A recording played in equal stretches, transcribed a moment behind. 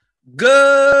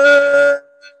Good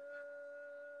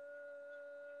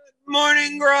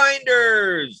morning,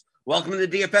 Grinders. Welcome to the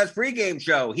DFS pregame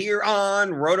show here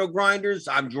on Roto Grinders.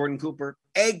 I'm Jordan Cooper,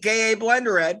 a.k.a.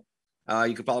 Blenderhead.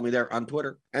 You can follow me there on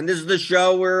Twitter. And this is the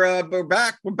show where we're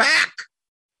back. We're back.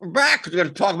 We're going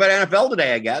to talk about NFL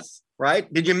today, I guess,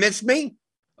 right? Did you miss me?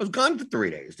 I was gone for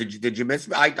 3 days. Did you miss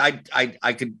me?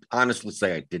 I could honestly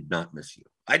say I did not miss you.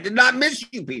 I did not miss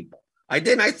you people. I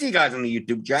didn't. I see you guys on the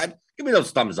YouTube chat. Give me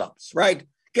those thumbs ups, right?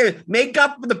 Make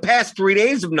up for the past 3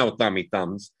 days of no thummy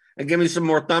thumbs and give me some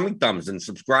more thummy thumbs and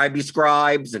subscribe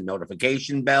scribes and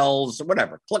notification bells or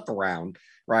whatever. Click around,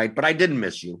 right? But I didn't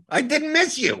miss you. I didn't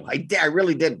miss you. I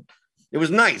really didn't. It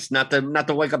was nice not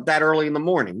to wake up that early in the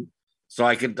morning so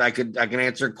I can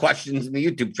answer questions in the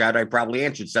YouTube chat I probably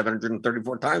answered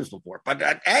 734 times before.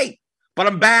 But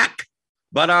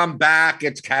but I'm back.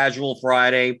 It's Casual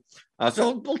Friday.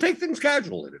 So we'll take things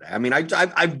casually today. I mean,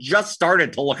 I've just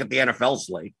started to look at the NFL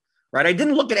slate, right? I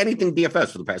didn't look at anything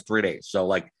DFS for the past 3 days.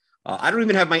 So, I don't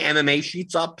even have my MMA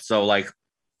sheets up. So, if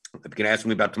you can ask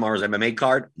me about tomorrow's MMA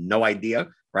card, no idea,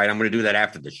 right? I'm going to do that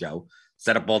after the show.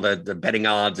 Set up all the betting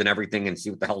odds and everything and see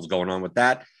what the hell's going on with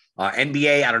that.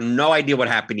 NBA, I have no idea what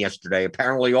happened yesterday.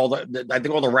 Apparently, I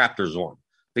think all the Raptors won.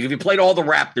 I think if you played all the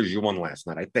Raptors, you won last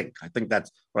night. I think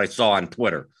that's what I saw on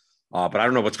Twitter. But I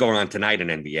don't know what's going on tonight in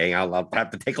NBA. I'll have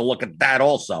to take a look at that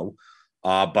also.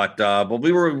 But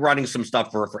we were running some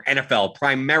stuff for NFL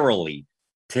primarily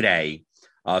today.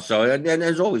 So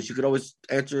as always, you could always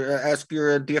ask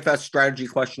your DFS strategy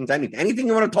questions, anything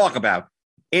you want to talk about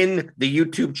in the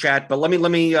YouTube chat. But let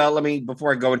me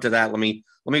before I go into that, let me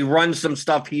run some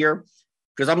stuff here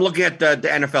because I'm looking at the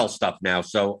NFL stuff now.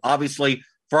 So obviously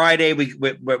Friday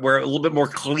we're a little bit more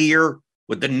clear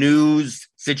with the news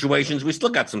situations. We still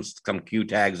got some Q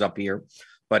tags up here,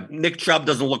 but Nick Chubb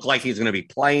doesn't look like he's going to be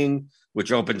playing,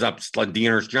 which opens up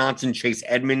Dearness Johnson. Chase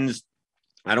Edmonds,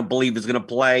 I don't believe is going to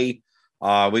play.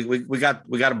 We got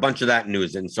a bunch of that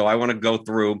news in, so I want to go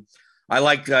through. I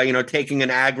like taking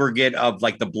an aggregate of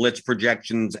like the blitz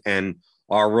projections and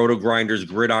our Roto Grinders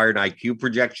Gridiron IQ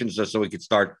projections, just so we could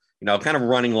start kind of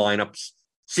running lineups,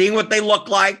 seeing what they look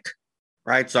like.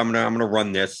 Right, so I'm gonna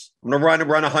run this. I'm gonna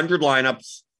run 100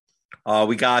 lineups.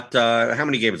 We got how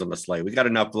many games on the slate? We got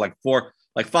enough for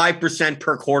 5%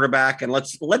 per quarterback, and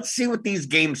let's see what these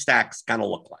game stacks kind of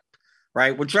look like.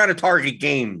 Right, we're trying to target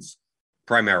games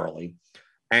primarily,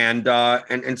 and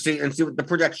see what the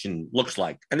projection looks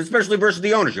like, and especially versus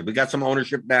the ownership. We got some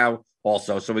ownership now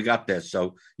also, so we got this.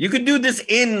 So you could do this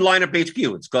in Lineup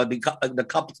HQ. It's called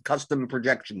the custom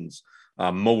projections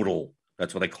modal.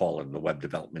 That's what they call it in the web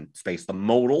development space, the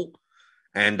modal.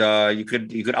 And you could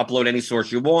upload any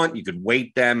source you want. You could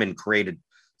weight them and create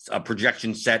a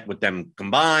projection set with them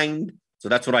combined. So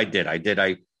that's what I did.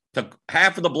 I took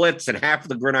half of the blitz and half of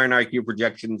the Gridiron IQ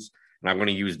projections, and I'm going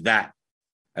to use that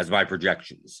as my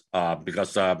projections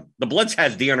because the blitz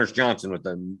has Dearness Johnson with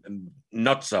the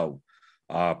nutso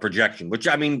projection, which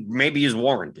I mean maybe is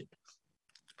warranted.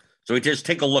 So we just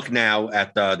take a look now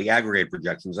at the aggregate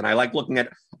projections, and I like looking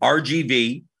at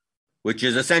RGV, which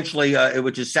is essentially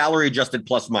which is salary adjusted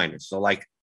plus minus. So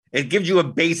it gives you a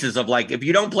basis of if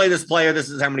you don't play this player, this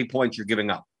is how many points you're giving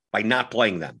up by not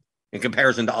playing them in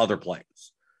comparison to other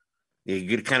players.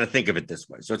 You could kind of think of it this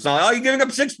way. So it's not you're giving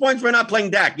up 6 points by not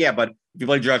playing Dak. Yeah, but if you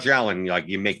play Josh Allen,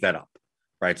 you make that up,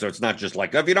 right? So it's not just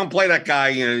if you don't play that guy,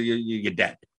 you're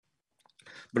dead.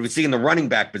 But we see in the running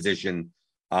back position.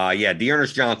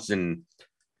 Dearness Johnson,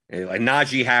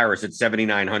 Najee Harris at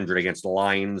 7,900 against the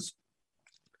Lions.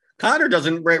 Connor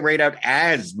doesn't rate out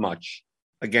as much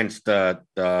against the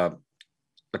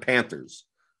Panthers,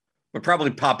 but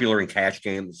probably popular in cash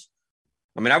games.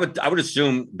 I mean, I would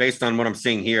assume based on what I'm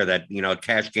seeing here that a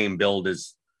cash game build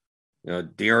is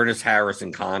Dearness, Harris,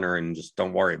 and Connor, and just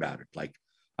don't worry about it.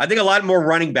 I think a lot more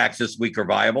running backs this week are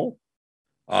viable.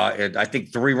 I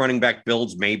think 3 running back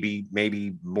builds may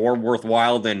be more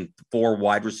worthwhile than 4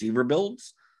 wide receiver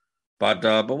builds, but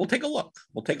we'll take a look.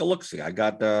 We'll take a look. See, I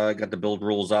got the build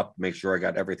rules up. Make sure I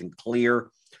got everything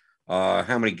clear.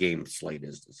 How many game slate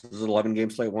is this? This is an 11 game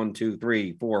slate. 1, 2,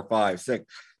 3, 4, 5, 6,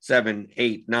 7,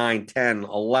 8, 9, 10,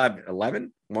 11.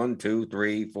 11? 1, 2,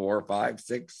 3, 4, 5,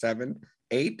 6, 7,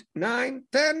 8, 9,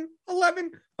 10,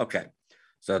 11. Okay.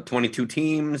 So 22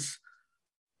 teams.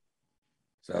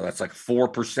 So that's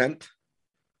 4%.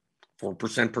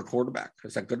 4% per quarterback.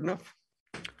 Is that good enough?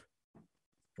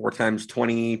 4 times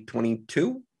 20,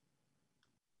 22.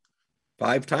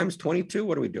 5 times 22.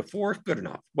 What do we do? 4? Good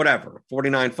enough. Whatever.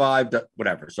 49.5,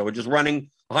 whatever. So we're just running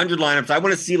 100 lineups. I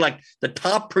want to see the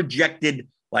top projected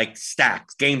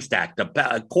stacks, game stack.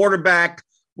 The quarterback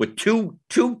with two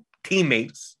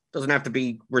teammates Doesn't have to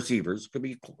be receivers. Could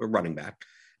be a running back.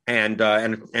 And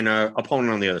an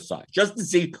opponent on the other side, just to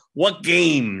see what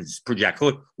games project,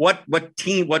 what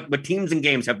teams and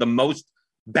games have the most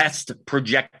best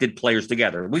projected players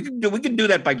together. We can do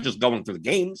that by just going through the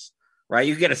games, right?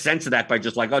 You get a sense of that by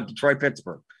just like, oh, Detroit,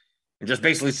 Pittsburgh, and just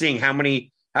basically seeing how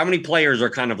many players are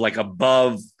kind of like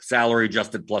above salary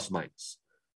adjusted plus minus,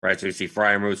 right? So you see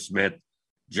Freiermuth, Smith,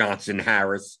 Johnson,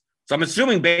 Harris. So I'm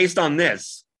assuming based on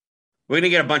this, we're going to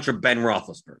get a bunch of Ben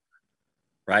Roethlisberger.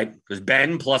 Right? Because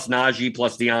Ben plus Najee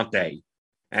plus Deontay,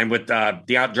 and with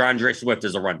DeAndre Swift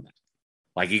as a run back.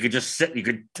 Like you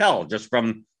could tell just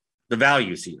from the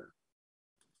values here.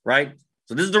 Right?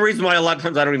 So this is the reason why a lot of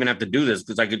times I don't even have to do this,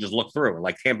 because I could just look through it.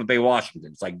 Like Tampa Bay,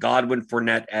 Washington. It's like Godwin,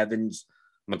 Fournette, Evans,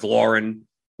 McLaurin.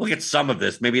 We'll get some of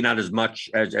this, maybe not as much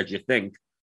as you think.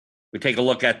 We take a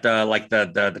look at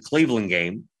the Cleveland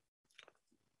game.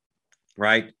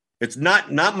 Right? It's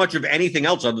not much of anything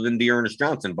else other than Dearness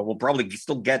Johnson, but we'll probably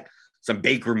still get some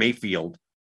Baker Mayfield,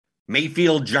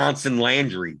 Johnson,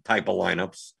 Landry type of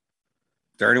lineups. Is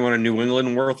there anyone in New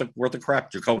England worth a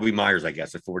crap? Jacoby Myers, I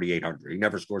guess, at 4,800. He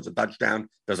never scores a touchdown.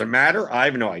 Doesn't matter. I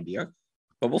have no idea,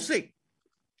 but we'll see.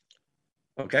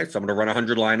 Okay, so I'm going to run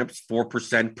 100 lineups,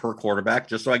 4% per quarterback,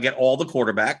 just so I get all the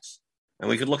quarterbacks, and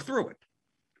we could look through it.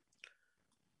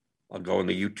 I'll go in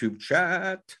the YouTube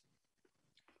chat.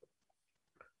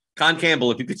 Con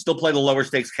Campbell, if you could still play the lower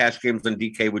stakes cash games on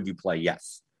DK, would you play?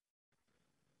 Yes.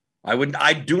 I would.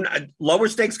 I do not. Lower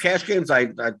stakes cash games,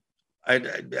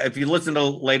 if you listen to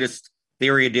the latest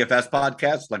Theory of DFS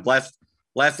podcast, like last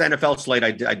NFL slate,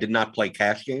 I did not play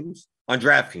cash games on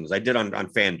DraftKings. I did on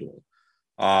FanDuel.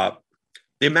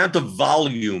 The amount of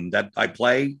volume that I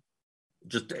play,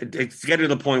 it's getting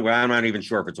to the point where I'm not even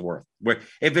sure if it's worth.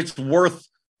 If it's worth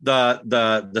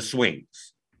the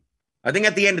swings. I think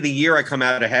at the end of the year I come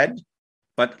out ahead,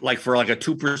 but like for like a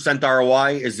 2%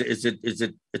 ROI,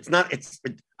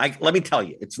 let me tell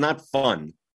you, it's not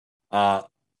fun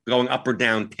going up or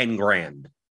down 10 grand,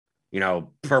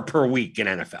 per week in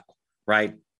NFL,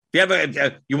 right? If you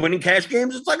have you win in cash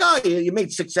games, it's like, oh, you made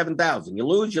 $6,000-7,000. You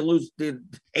lose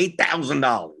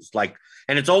 $8,000. Like,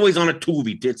 and it's always on a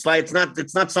Tubi. It's like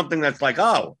it's not something that's like,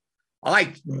 oh, I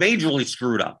majorly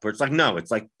screwed up. Or it's like, no, it's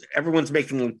like everyone's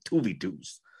making Tubi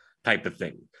twos type of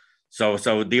thing. So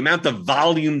the amount of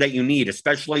volume that you need,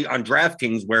 especially on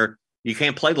DraftKings where you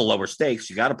can't play the lower stakes,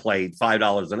 you got to play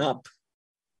 $5 and up.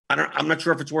 I'm not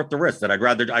sure if it's worth the risk. That I'd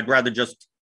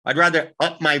rather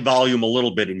up my volume a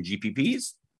little bit in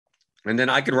GPPs, and then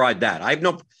I could ride that. I have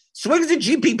no swings in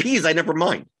GPPs. I never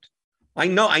mind. I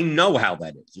know how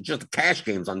that is. It's just the cash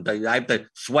games I have to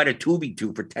sweat a Tubi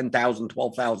for $10,000,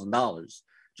 $12,000.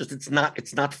 Just it's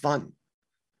not fun.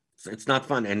 It's not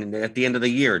fun. And at the end of the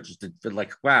year, it's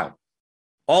like, wow,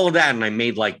 all of that. And I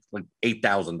made like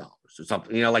 $8,000 or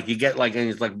something, like you get like,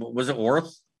 and it's like, was it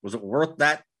worth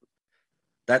that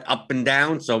up and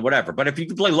down? So whatever. But if you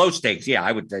could play low stakes, yeah,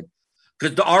 I would,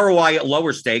 because the ROI at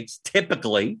lower stakes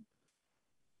typically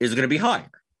is going to be higher.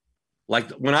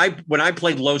 Like when I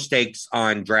played low stakes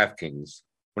on DraftKings,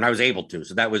 when I was able to,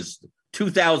 so that was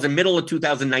middle of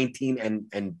 2019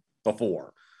 and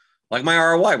before. Like my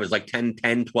ROI was like 10,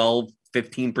 12,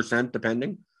 15%,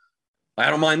 depending. I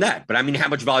don't mind that. But I mean, how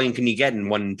much volume can you get in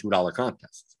 $1 and $2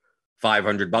 contests?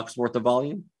 $500 worth of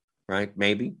volume, right?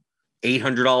 Maybe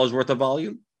 $800 worth of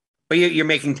volume. But you're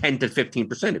making 10 to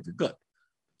 15% if you're good.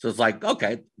 So it's like,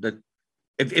 okay,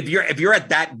 if you're at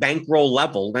that bankroll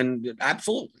level, then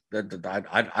absolutely,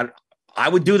 I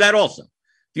would do that also.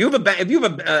 If you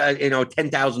have a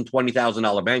 $10,000,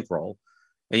 $20,000 bankroll,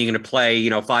 and you're going to play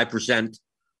 5%.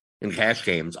 In cash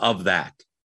games of that.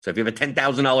 So if you have a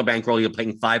 $10,000 bankroll, you're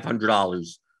paying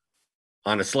 $500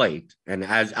 on a slate. And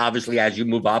as you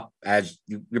move up,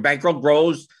 your bankroll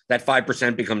grows, that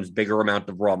 5% becomes bigger amount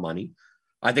of raw money.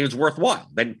 I think it's worthwhile.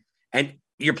 And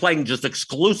you're playing just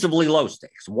exclusively low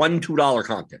stakes, $1-2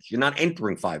 contests. You're not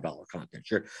entering $5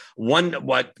 contests. You're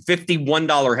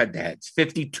 $51 head-to-heads,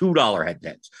 $52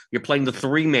 head-to-heads. You're playing the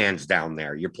 3-mans down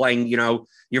there. You're playing,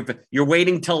 you're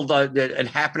waiting till the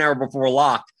half an hour before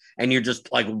lock. And you're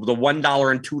just like the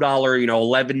 $1 and $2,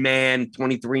 11-man,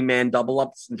 23-man double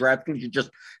ups and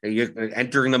DraftKings. You're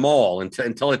entering them all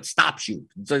until it stops you.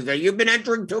 So you've been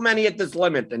entering too many at this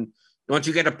limit. And once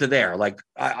you get up to there, like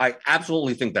I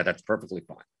absolutely think that's perfectly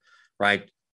fine, right?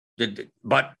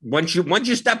 But once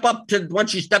you step up to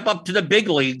the big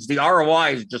leagues, the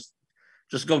ROI is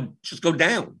just go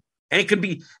down. And it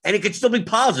could still be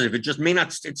positive.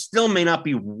 It still may not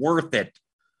be worth it.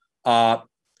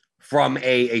 From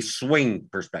a swing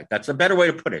perspective. That's a better way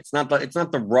to put it. It's not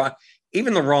the raw,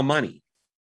 even the raw money.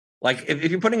 Like if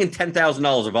you're putting in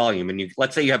 $10,000 of volume and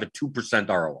let's say you have a 2%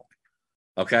 ROI,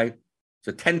 okay?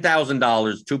 So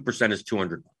 $10,000, 2% is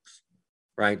 200 bucks,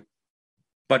 right?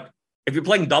 But if you're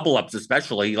playing double ups,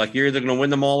 especially, like you're either going to win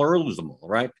them all or lose them all,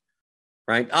 right?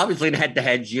 Right. Obviously, in head to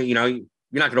head, you're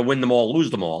not going to win them all,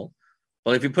 lose them all.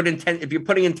 But if you're putting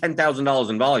in $10,000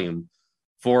 in volume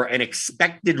for an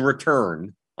expected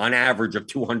return on average of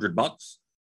 200 bucks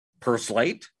per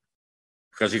slate,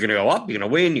 because you're going to go up, you're going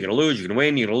to win, you're going to lose, you're going to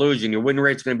win, you're going to lose, and your win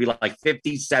rate's going to be like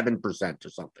 57% or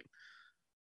something.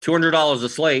 $200 a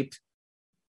slate,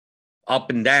 up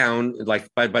and down, like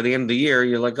by the end of the year,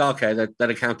 you're like, okay, that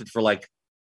accounted for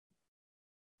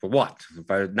what?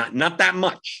 Not that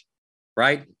much,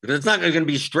 right? Because it's not going to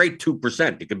be straight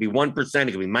 2%. It could be 1%.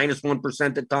 It could be minus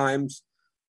 1% at times.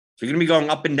 So you're going to be going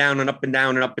up and down and up and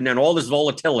down and up and down, all this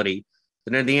volatility.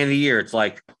 And then at the end of the year, it's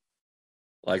like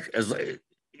as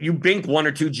you bink one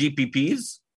or two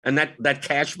GPPs and that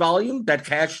cash volume, that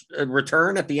cash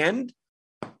return at the end,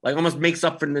 like almost makes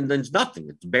up for there's nothing.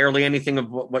 It's barely anything of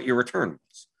what your return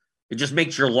was. It just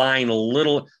makes your line a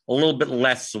little bit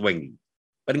less swingy.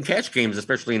 But in cash games,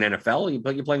 especially in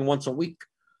NFL, you're playing once a week.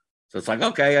 So it's like,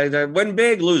 okay, I win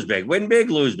big, lose big, win big,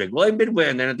 lose big, win big,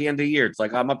 win. And at the end of the year, it's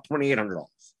like I'm up $2,800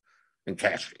 in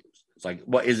cash games. It's like,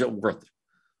 what is it worth?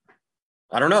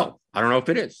 I don't know. I don't know if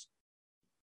it is.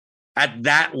 At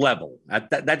that level,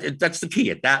 that's the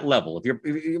key. At that level, if you're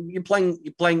playing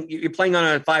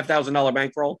on a $5,000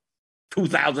 bankroll,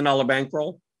 $2,000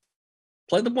 bankroll,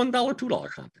 play the $1, $2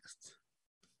 contests.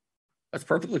 That's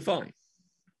perfectly fine.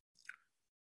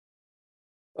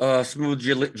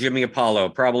 Smooth Jimmy Apollo,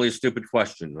 probably a stupid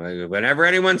question. Whenever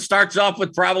anyone starts off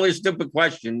with probably a stupid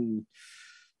question,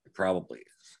 it probably is.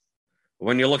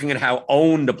 When you're looking at how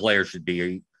owned a player should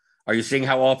be, are you seeing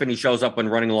how often he shows up when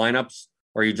running lineups?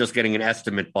 Or are you just getting an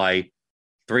estimate by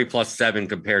 3+7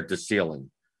 compared to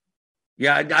ceiling?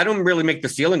 Yeah, I don't really make the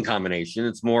ceiling combination.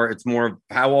 It's more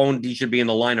how owned he should be in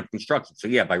the lineup construction. So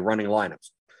yeah, by running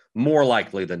lineups, more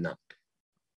likely than not.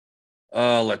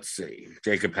 Let's see.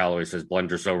 Jacob Holloway says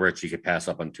Blender's so rich he could pass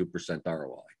up on 2%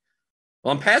 ROI.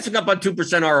 Well, I'm passing up on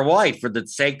 2% ROI for the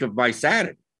sake of my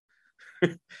sanity.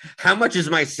 How much is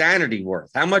my sanity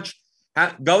worth?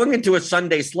 Going into a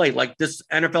Sunday slate like this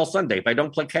NFL Sunday, if I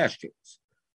don't play cash games,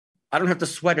 I don't have to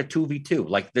sweat a 2v2.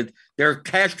 Like there are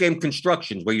cash game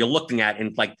constructions where you're looking at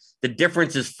and like the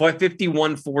difference is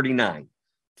 51-49,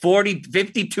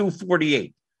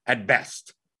 52-48 at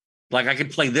best. Like I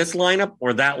could play this lineup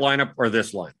or that lineup or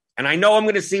this lineup. And I know I'm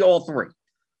going to see all three.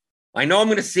 I know I'm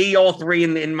going to see all three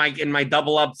in my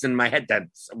double ups and my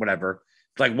head-to-heads, whatever.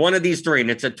 It's like one of these three and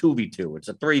it's a 2v2. It's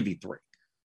a 3v3.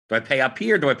 Do I pay up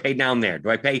here? Do I pay down there? Do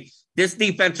I pay this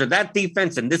defense or that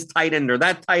defense and this tight end or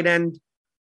that tight end?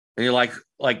 And you're like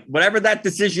whatever that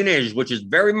decision is, which is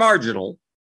very marginal,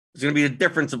 is going to be the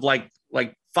difference of like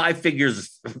 5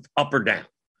 figures up or down.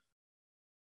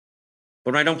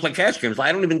 But when I don't play cash games,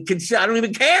 I don't even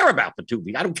care about the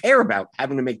 2v. I don't care about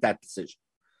having to make that decision.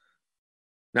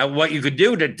 Now, what you could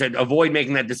do to avoid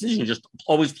making that decision, just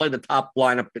always play the top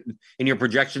lineup in your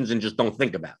projections and just don't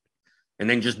think about it. And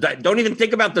then just don't even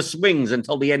think about the swings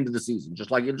until the end of the season. Just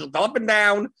go up and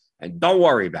down and don't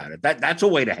worry about it. That's a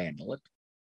way to handle it.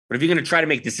 But if you're going to try to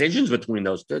make decisions between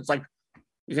those two, it's like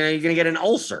you're going to get an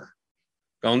ulcer.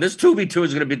 Going, this 2v2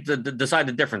 is going to be decide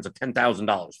the difference of $10,000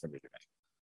 for me today.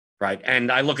 Right.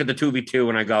 And I look at the 2v2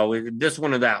 and I go, this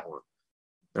one or that one.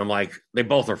 And I'm like, they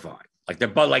both are fine. Like they're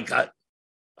both like,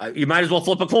 you might as well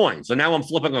flip a coin. So now I'm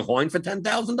flipping a coin for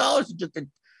 $10,000.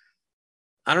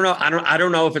 I don't know. I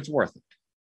don't know if it's worth it.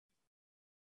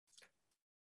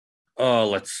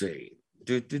 Let's see.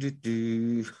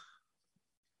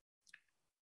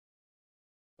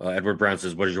 Edward Brown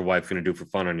says, what is your wife going to do for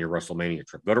fun on your WrestleMania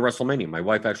trip? Go to WrestleMania. My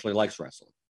wife actually likes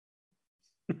wrestling.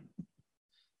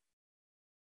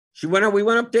 We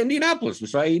went up to Indianapolis. We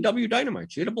saw AEW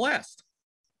Dynamite. She had a blast.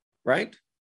 Right?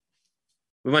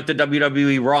 We went to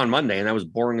WWE Raw on Monday, and that was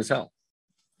boring as hell.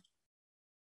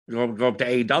 Go up to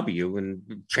AEW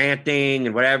and chanting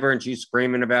and whatever, and she's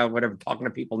screaming about whatever, talking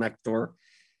to people next door.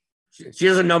 She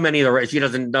doesn't know she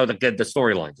doesn't know the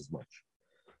storylines as much.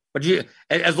 But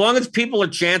as long as people are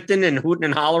chanting and hooting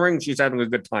and hollering, she's having a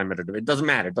good time at it. It doesn't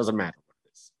matter. It doesn't matter what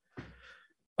it is.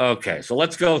 Okay, so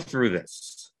let's go through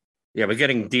this. Yeah, we're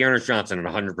getting Dearness Johnson in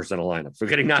 100% of lineups. We're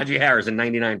getting Najee Harris in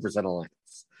 99% of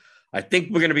lineups. I think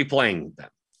we're going to be playing them.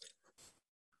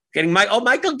 Getting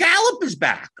Michael Gallup is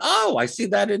back. Oh, I see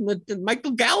that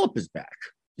Michael Gallup is back.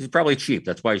 He's probably cheap.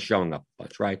 That's why he's showing up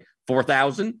much, right?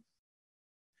 4,000.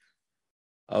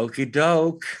 Okie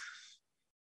doke.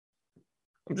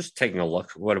 I'm just taking a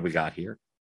look. What do we got here?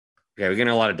 Okay, we're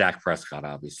getting a lot of Dak Prescott,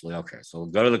 obviously. Okay, so we'll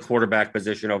go to the quarterback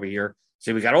position over here.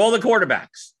 See, we got all the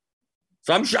quarterbacks.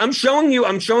 So I'm showing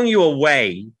you a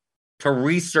way to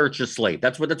research a slate.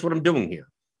 That's what I'm doing here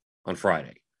on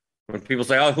Friday. When people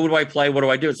say, "Oh, who do I play? What do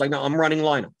I do?" It's like, no, I'm running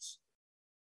lineups.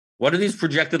 What do these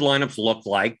projected lineups look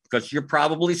like? Because you're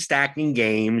probably stacking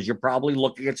games. You're probably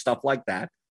looking at stuff like that.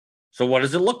 So what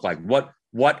does it look like? What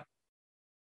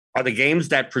are the games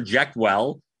that project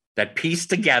well, that piece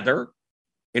together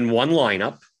in one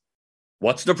lineup?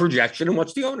 What's the projection and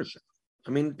what's the ownership?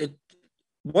 I mean,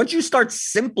 once you start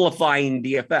simplifying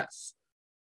DFS,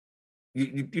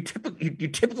 you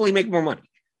typically make more money,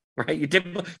 right? You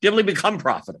typically become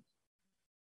profitable.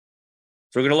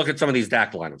 So we're going to look at some of these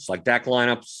Dak lineups, like Dak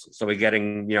lineups. So we're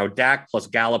getting, Dak plus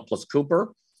Gallup plus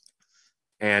Cooper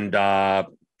and Kyle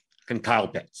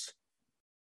Pitts,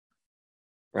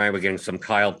 right? We're getting some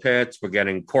Kyle Pitts. We're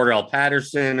getting Cordell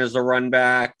Patterson as a run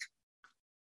back.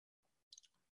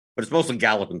 But it's mostly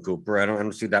Gallup and Cooper. I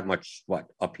don't see that much,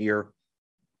 up here.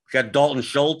 We got Dalton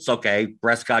Schultz. Okay.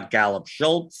 Prescott, Gallup,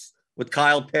 Schultz with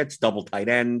Kyle Pitts, double tight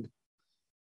end.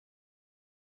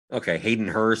 Okay. Hayden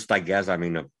Hurst, I guess. I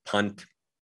mean, a punt.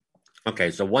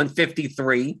 Okay. So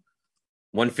 153,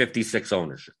 156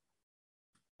 ownership.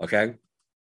 Okay.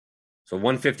 So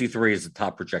 153 is the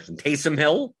top projection. Taysom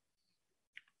Hill,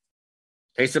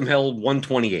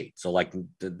 128. So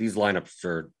these lineups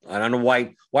are, I don't know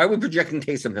why are we projecting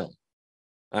Taysom Hill?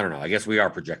 I don't know. I guess we are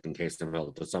projecting Taysom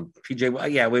Hill to some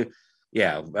PJ.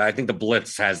 Yeah. I think the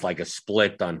blitz has a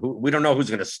split on who, we don't know who's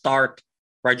going to start,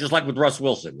 right? Just like with Russ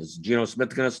Wilson, is Geno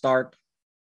Smith going to start?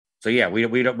 So yeah,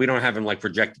 we don't have him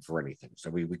projected for anything. So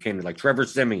we came to Trevor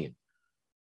Siemian.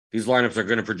 These lineups are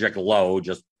going to project low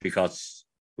just because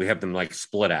we have them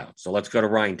split out. So let's go to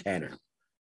Ryan Tannehill.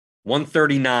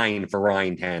 139 for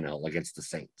Ryan Tannehill against the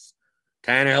Saints.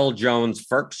 Tannehill, Jones,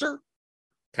 Ferkser.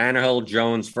 Tannehill,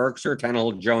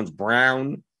 Jones,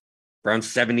 Brown.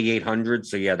 Brown's 7,800.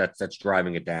 So yeah, that's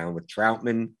driving it down with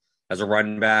Troutman as a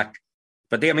running back.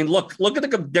 But look at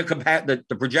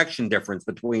the projection difference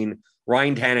between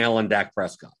Ryan Tannehill and Dak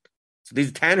Prescott. So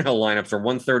these Tannehill lineups are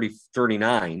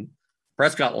 139.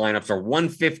 Prescott lineups are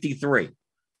 153.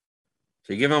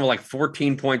 So you give them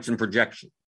 14 points in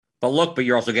projection. But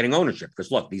you're also getting ownership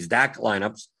because these Dak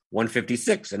lineups,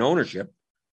 156 in ownership.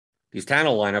 These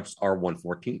Tannehill lineups are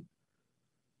 114.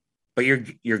 But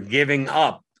you're giving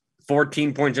up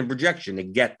 14 points in projection to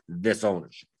get this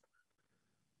ownership.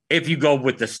 If you go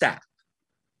with the stack,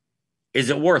 is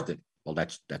it worth it? Well,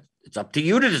 that's it's up to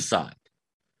you to decide.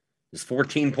 Is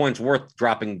 14 points worth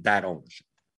dropping that ownership?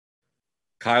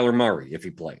 Kyler Murray, if he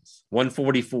plays,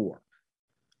 144.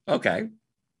 Okay.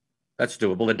 That's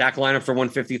doable. The Dak lineups are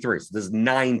 153, so there's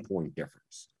 9-point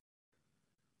difference.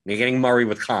 And you're getting Murray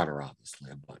with Connor,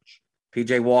 obviously, a bunch.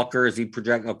 PJ Walker, is he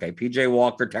projecting? Okay, PJ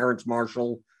Walker, Terrence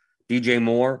Marshall, DJ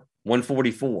Moore,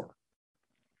 144.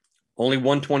 Only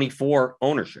 124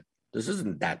 ownership. This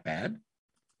isn't that bad.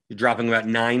 You're dropping about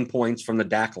 9 points from the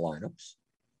Dak lineups.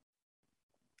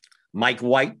 Mike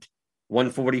White,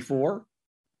 144,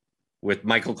 with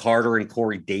Michael Carter and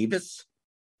Corey Davis.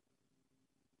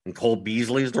 And Cole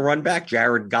Beasley is the run back.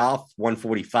 Jared Goff,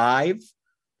 145.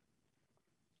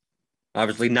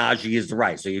 Obviously, Najee is the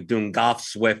right. So you're doing Goff,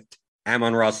 Swift,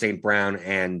 Amon-Ra St. Brown,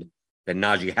 and then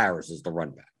Najee Harris is the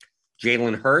run back.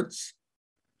 Jalen Hurts,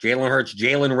 Jalen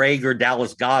Reagor,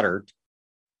 Dallas Goedert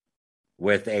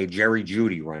with a Jerry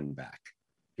Jeudy run back.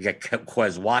 You got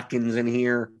Quez Watkins in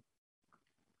here.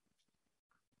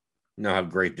 You know how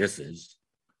great this is.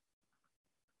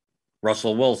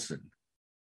 Russell Wilson,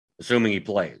 assuming he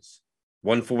plays,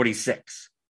 146.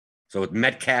 So with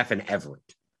Metcalf and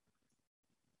Everett.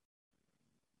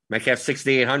 Metcalf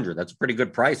 6,800. That's a pretty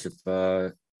good price if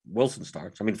Wilson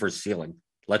starts. I mean, for his ceiling.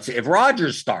 Let's see if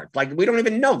Rodgers starts. We don't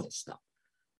even know this stuff.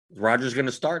 Is Rodgers going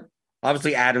to start?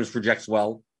 Obviously, Adams projects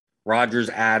well. Rodgers,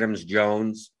 Adams,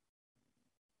 Jones,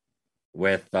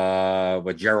 with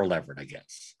Gerald Everett, I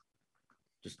guess.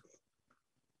 Just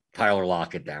Tyler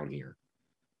Lockett down here.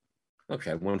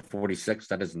 Okay, 146.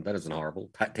 That isn't horrible.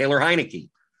 Taylor Heineke,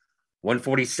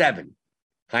 147.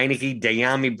 Heineke,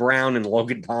 De'Ami Brown, and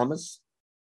Logan Thomas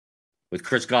with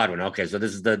Chris Godwin. Okay, so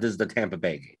this is the Tampa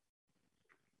Bay game.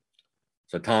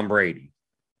 So Tom Brady,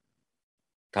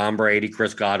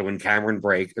 Chris Godwin, Cameron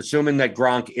Brake, assuming that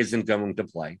Gronk isn't going to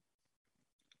play.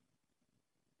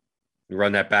 You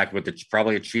run that back with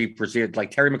probably a cheap receiver.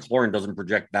 Terry McLaurin doesn't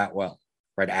project that well,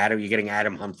 right? You're getting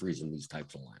Adam Humphries in these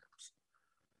types of lineups.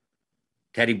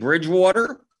 Teddy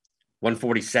Bridgewater,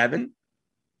 147.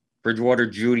 Bridgewater,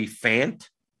 Judy Fant,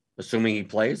 assuming he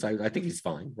plays. I think he's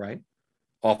fine, right?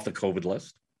 Off the COVID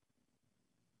list.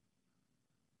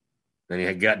 Then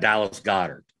you got Dallas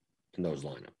Goedert in those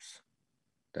lineups.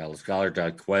 Dallas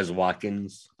Goedert, Quez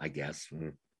Watkins, I guess.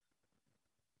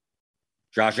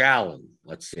 Josh Allen.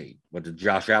 Let's see. What did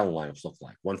Josh Allen lineups look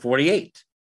like? 148.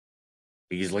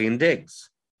 Beasley and Diggs.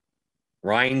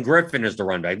 Ryan Griffin is the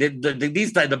run back.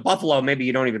 The Buffalo, maybe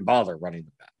you don't even bother running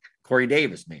the back. Corey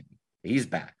Davis, maybe. He's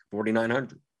back.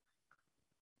 4,900.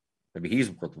 Maybe he's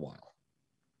worthwhile.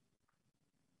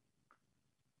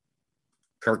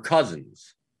 Kirk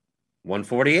Cousins.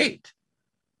 148.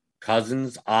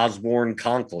 Cousins, Osborne,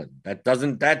 Conklin. That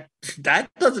doesn't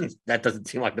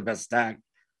seem like the best stack.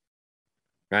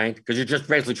 Right? Because you're just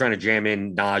basically trying to jam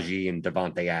in Najee and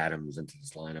Devontae Adams into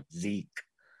this lineup. Zeke.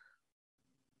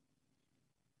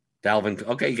 Dalvin.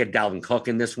 Okay, you get Dalvin Cook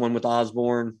in this one with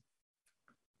Osborne.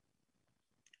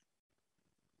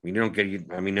 You don't get,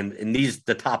 in these,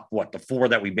 the top, the four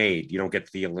that we made, you don't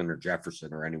get Thielen or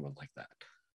Jefferson or anyone like that.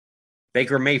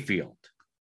 Baker Mayfield.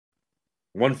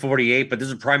 148, but this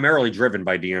is primarily driven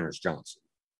by Dearness Johnson.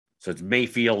 So it's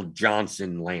Mayfield,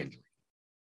 Johnson, Landry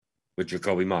with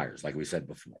Jacoby Myers, like we said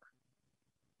before.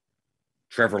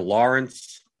 Trevor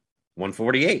Lawrence,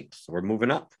 148. So we're moving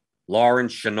up.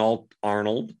 Lawrence, Chenault,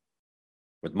 Arnold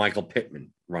with Michael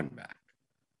Pittman, run back.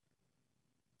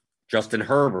 Justin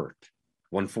Herbert,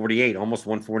 148, almost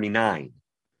 149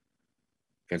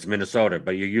 against Minnesota.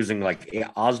 But you're using like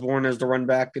Osborne as the run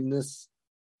back in this.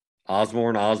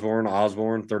 Osborne,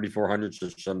 3,400, so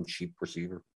some cheap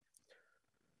receiver.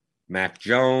 Mac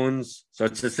Jones. So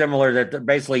it's similar that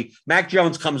basically Mac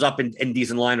Jones comes up in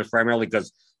decent lineups primarily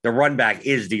because the run back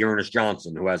is Dearness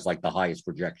Johnson, who has like the highest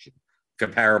projection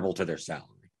comparable to their salary.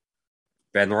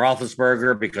 Ben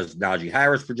Roethlisberger, because Najee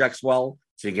Harris projects well.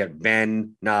 So you get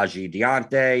Ben, Najee,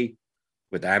 Deontay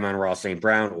with Amon-Ra St.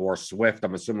 Brown or Swift.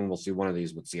 I'm assuming we'll see one of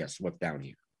these with CS Swift down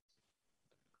here.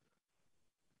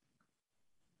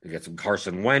 You get some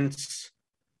Carson Wentz,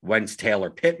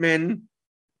 Taylor Pittman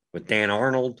with Dan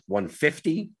Arnold,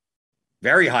 150.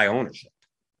 Very high ownership.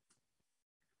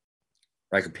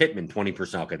 Right, Pittman,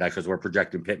 20%. Okay, that's because we're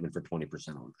projecting Pittman for 20%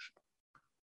 ownership.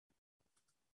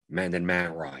 And then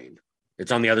Matt Ryan.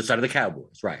 It's on the other side of the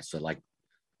Cowboys, right? So, like,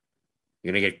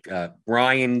 you're going to get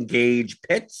Ryan Gage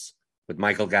Pitts with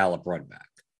Michael Gallup run back.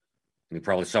 And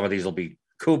probably some of these will be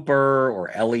Cooper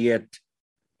or Elliott.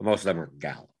 But most of them are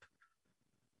Gallup.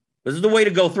 This is the way to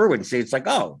go through it and see. It's like,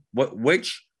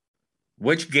 which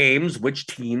games, which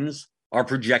teams are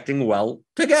projecting well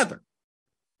together,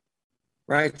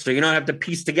 right? So you don't have to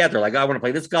piece together like, I want to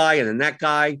play this guy and then that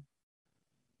guy.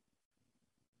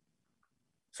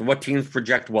 So what teams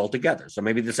project well together? So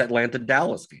maybe this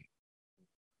Atlanta-Dallas game.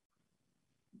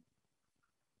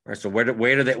 All right, so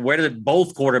where did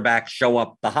both quarterbacks show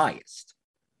up the highest?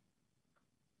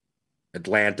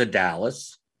 Atlanta,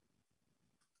 Dallas.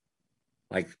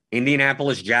 Like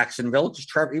Indianapolis, Jacksonville,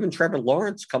 even Trevor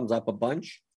Lawrence comes up a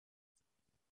bunch.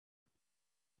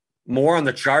 More on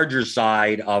the Chargers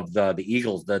side of the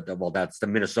Eagles. That's the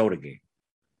Minnesota game.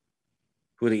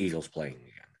 Who are the Eagles playing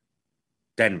again?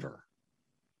 Denver.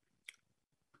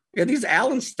 Yeah, these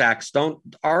Allen stacks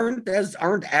aren't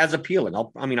as appealing.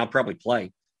 I'll probably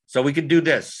play. So we could do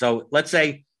this. So let's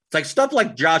say it's like stuff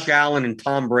like Josh Allen and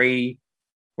Tom Brady,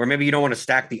 where maybe you don't want to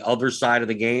stack the other side of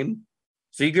the game.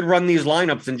 So you could run these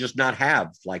lineups and just not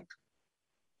have like,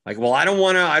 well, I don't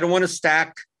want to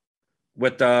stack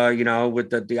with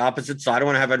the opposite side. I don't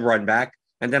want to have a run back,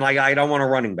 and then I don't want a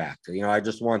running back. I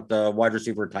just want the wide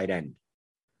receiver, tight end,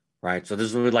 right? So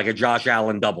this is like a Josh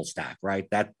Allen double stack, right?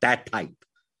 That type.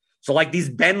 So like these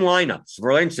Ben lineups,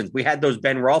 for instance, we had those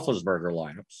Ben Roethlisberger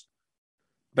lineups,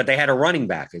 but they had a running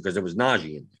back because it was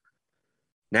Najee in there.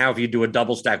 Now, if you do a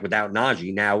double stack without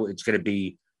Najee, now it's going to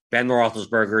be Ben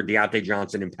Roethlisberger, Deontay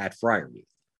Johnson, and Pat Freiermuth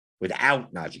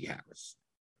without Najee Harris,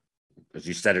 because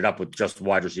you set it up with just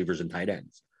wide receivers and tight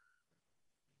ends.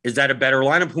 Is that a better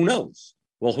lineup? Who knows?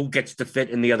 Well, who gets to fit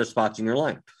in the other spots in your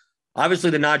lineup? Obviously,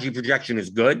 the Najee projection is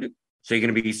good, so you're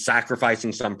going to be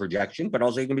sacrificing some projection, but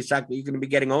also you're going to be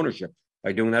getting ownership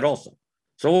by doing that also.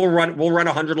 So we'll run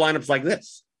 100 lineups like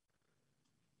this.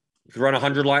 You could run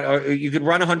 100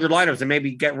 lineups and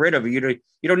maybe get rid of it. You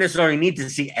don't necessarily need to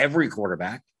see every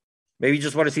quarterback. Maybe you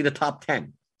just want to see the top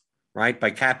 10, right?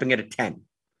 By capping it at 10.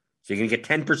 So you're going to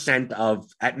get 10%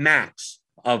 at max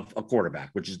of a quarterback,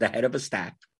 which is the head of a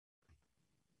stack.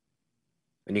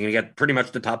 And you're going to get pretty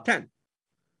much the top 10.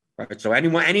 Right? So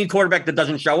any quarterback that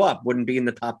doesn't show up wouldn't be in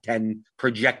the top 10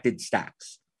 projected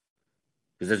stacks.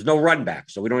 Because there's no run back.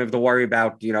 So we don't have to worry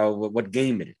about, what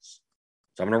game it is.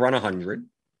 So I'm going to run 100.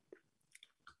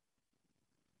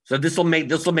 So this will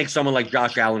make someone like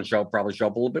Josh Allen probably show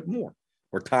up a little bit more.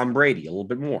 Or Tom Brady a little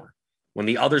bit more, when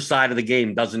the other side of the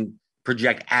game doesn't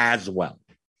project as well.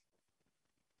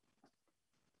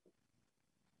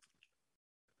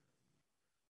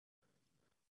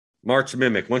 March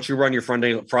Mimic, once you run your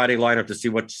Friday lineup to see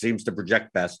what seems to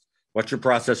project best, what's your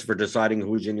process for deciding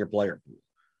who's in your player pool?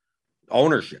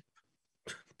 Ownership.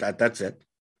 That's it.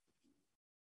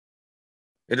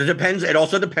 It depends. It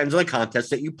also depends on the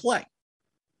contest that you play.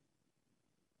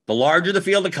 The larger the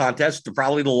field of contest,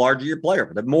 probably the larger your player.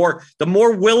 But the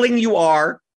more willing you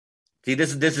are. See,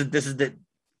 this is the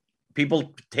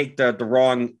people take the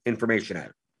wrong information out of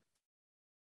it.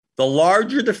 The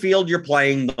larger the field you're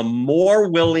playing, the more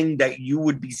willing that you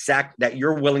would be that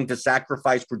you're willing to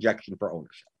sacrifice projection for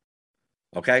ownership.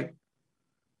 Okay.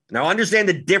 Now understand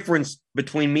the difference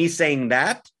between me saying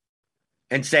that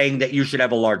and saying that you should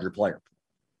have a larger player pool.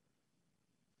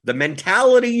 The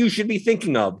mentality you should be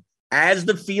thinking of as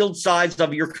the field size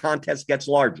of your contest gets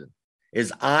larger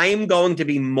is I'm going to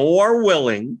be more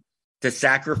willing to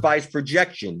sacrifice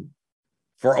projection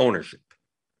for ownership.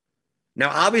 Now,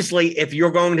 obviously, if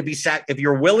you're going to be if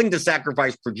you're willing to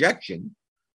sacrifice projection,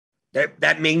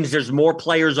 that means there's more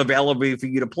players available for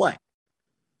you to play,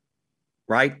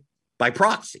 right? By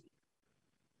proxy.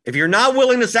 If you're not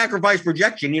willing to sacrifice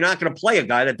projection, you're not going to play a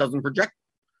guy that doesn't project.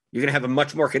 You're going to have a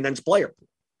much more condensed player pool.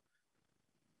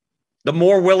 The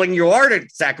more willing you are to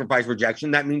sacrifice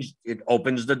projection, that means it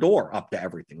opens the door up to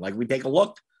everything. Like we take a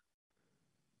look.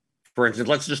 For instance,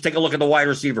 let's just take a look at the wide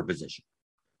receiver position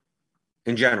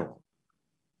in general.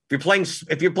 If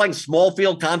you're playing small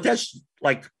field contests,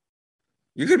 like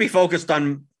you're going to be focused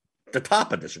on the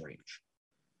top of this range,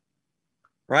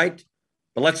 right?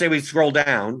 But let's say we scroll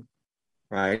down,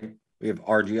 right? We have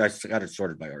RG. I got it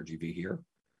sorted by RGB here,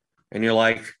 and you're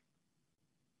like,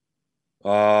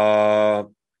 Devonta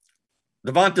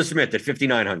Smith at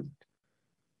 5,900,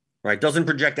 right? Doesn't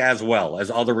project as well as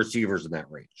other receivers in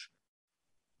that range.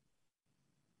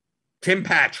 Tim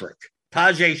Patrick,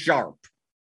 Tajay Sharp,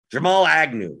 Jamal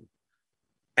Agnew,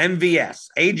 MVS,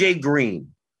 AJ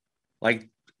Green. Like,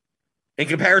 in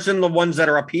comparison to the ones that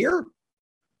are up here,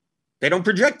 they don't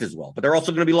project as well, but they're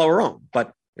also going to be lower owned.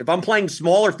 But if I'm playing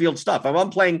smaller field stuff, if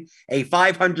I'm playing a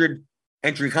 500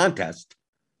 entry contest,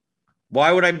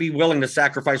 why would I be willing to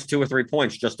sacrifice 2 or 3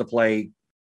 points just to play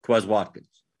Quez Watkins?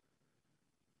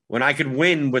 When I could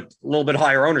win with a little bit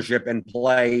higher ownership and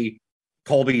play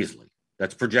Cole Beasley.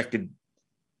 That's projected,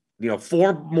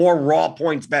 4 more raw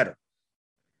points better.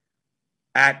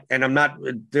 And I'm not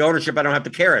the ownership, I don't have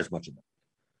to care as much about.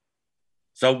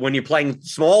 So when you're playing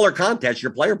smaller contests,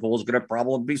 your player pool is going to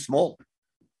probably be smaller.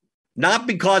 Not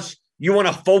because you want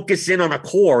to focus in on a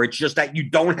core. It's just that you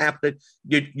don't have to,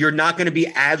 you're not going to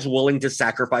be as willing to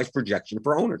sacrifice projection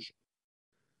for ownership.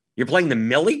 You're playing the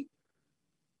Millie.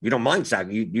 You don't mind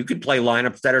sacrificing. You could play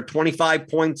lineups that are 25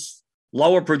 points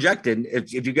lower projected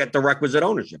if you get the requisite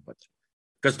ownership with it.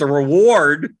 Because the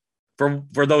reward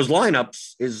for those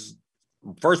lineups is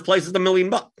first place is $1 million.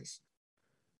 So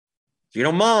you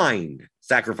don't mind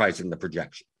sacrificing the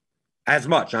projection as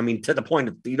much. I mean, to the point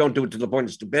of, you don't do it to the point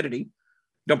of stupidity. You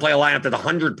don't play a lineup that's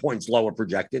 100 points lower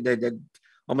projected. They'll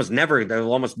almost never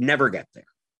get there.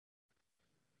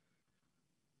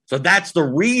 So that's the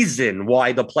reason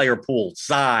why the player pool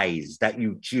size that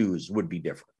you choose would be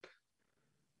different.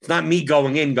 It's not me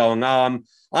going, I'm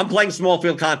playing small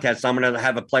field contests. I'm going to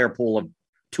have a player pool of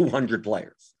 200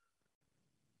 players.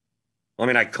 I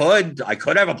mean, I could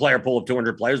have a player pool of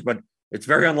 200 players, but it's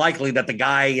very unlikely that the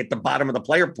guy at the bottom of the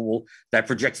player pool that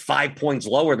projects 5 points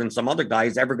lower than some other guy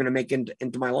is ever going to make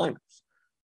into my lineups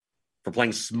for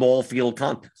playing small field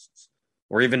contests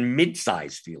or even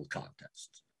mid-sized field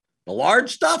contests. The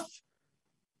large stuff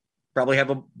probably have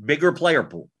a bigger player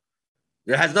pool.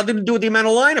 It has nothing to do with the amount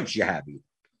of lineups you have.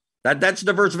 That's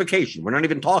diversification. We're not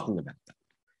even talking about that.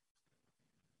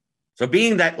 So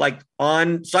being that, like,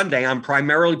 on Sunday, I'm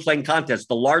primarily playing contests.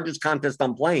 The largest contest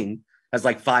I'm playing has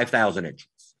like 5,000 entries,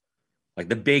 like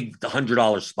the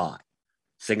 $100 spy,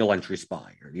 single entry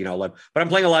spy, but I'm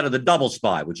playing a lot of the double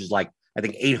spy, which is like, I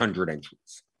think 800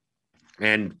 entries.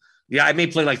 And yeah, I may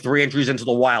play like 3 entries into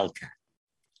the Wildcat.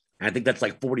 And I think that's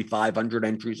like 4,500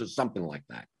 entries or something like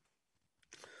that.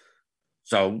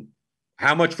 So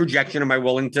how much projection am I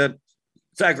willing to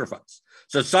sacrifice?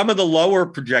 So some of the lower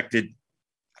projected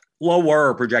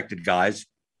guys,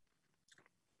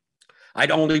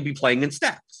 I'd only be playing in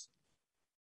stacks.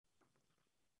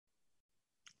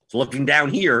 So looking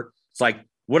down here, it's like,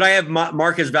 would I have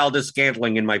Marquez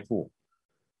Valdez-Scantling in my pool?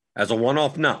 As a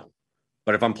one-off, no.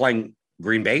 But if I'm playing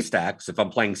Green Bay stacks, if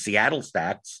I'm playing Seattle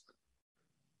stacks,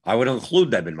 I would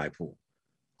include them in my pool.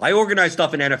 I organize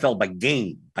stuff in NFL by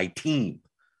game, by team,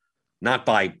 not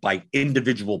by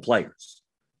individual players.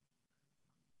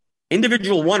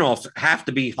 Individual one-offs have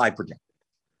to be high projected.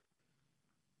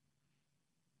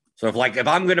 So if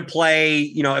I'm going to play,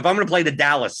 if I'm going to play the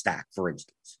Dallas stack, for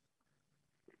instance,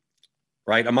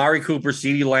 right? Amari Cooper,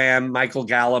 CeeDee Lamb, Michael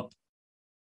Gallup.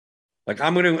 Like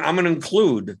I'm going to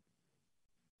include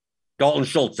Dalton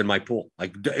Schultz in my pool.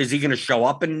 Like, is he going to show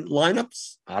up in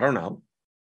lineups? I don't know.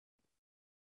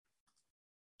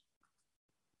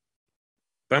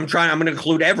 But I'm going to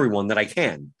include everyone that I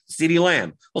can. CeeDee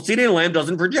Lamb. Well, CeeDee Lamb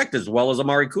doesn't project as well as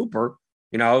Amari Cooper,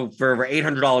 for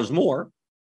 $800 more.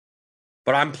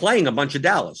 But I'm playing a bunch of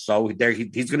Dallas, so he's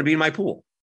going to be in my pool.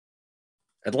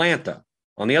 Atlanta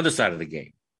on the other side of the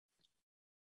game.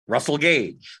 Russell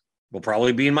Gage will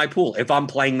probably be in my pool if I'm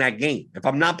playing that game. If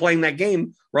I'm not playing that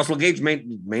game, Russell Gage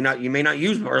you may not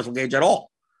use Russell Gage at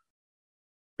all.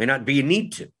 May not be a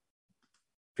need to. If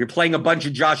you're playing a bunch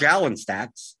of Josh Allen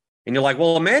stacks and you're like,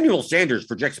 well, Emmanuel Sanders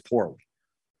projects poorly.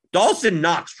 Dawson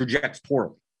Knox projects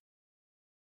poorly.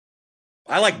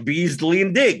 I like Beasley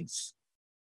and Diggs,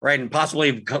 right? And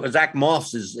possibly if Zach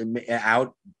Moss is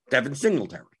out, Devin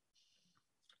Singletary.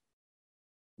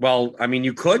 Well, I mean,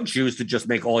 you could choose to just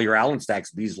make all your Allen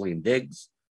stacks Beasley and Diggs.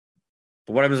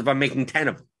 But what happens if I'm making 10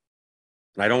 of them?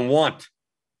 And I don't want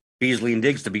Beasley and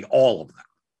Diggs to be all of them.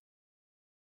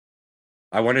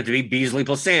 I want it to be Beasley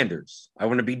plus Sanders. I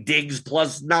want to be Diggs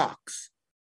plus Knox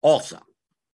also.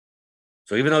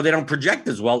 So even though they don't project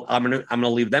as well, I'm gonna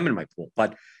leave them in my pool.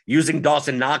 But using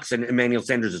Dawson Knox and Emmanuel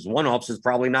Sanders as one-offs is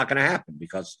probably not going to happen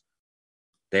because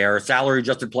their salary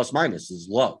adjusted plus minus is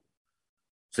low.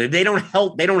 So they don't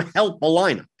help the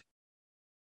lineup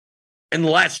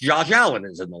unless Josh Allen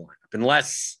is in the lineup,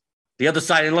 unless the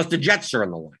Jets are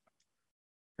in the lineup.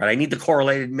 Right? I need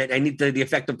the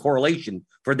effective correlation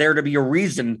for there to be a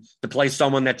reason to play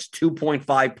someone that's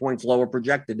 2.5 points lower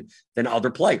projected than other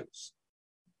players.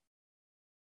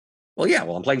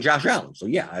 Well, I'm playing Josh Allen. So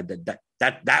yeah,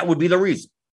 that would be the reason.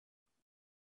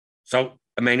 So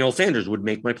Emmanuel Sanders would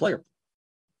make my player.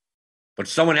 But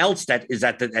someone else that is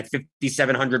at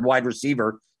 5,700 wide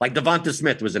receiver, like Devonta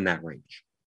Smith was in that range.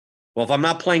 Well, if I'm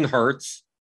not playing Hurts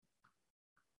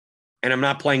and I'm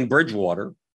not playing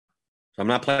Bridgewater, so I'm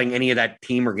not playing any of that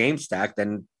team or game stack,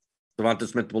 then Devonta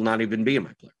Smith will not even be in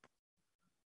my player.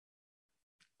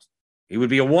 He would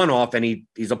be a one-off, and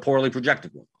he's a poorly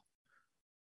projected one.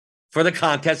 For the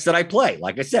contests that I play,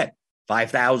 like I said,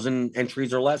 5,000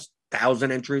 entries or less,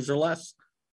 1,000 entries or less.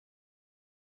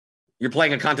 You're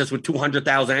playing a contest with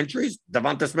 200,000 entries.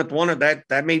 Devonta Smith won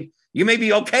it. You may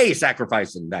be okay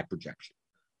sacrificing that projection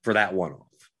for that one-off.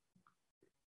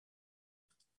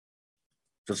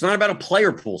 So it's not about a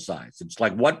player pool size. It's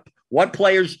like what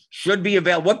players should be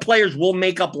available. What players will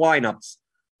make up lineups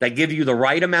that give you the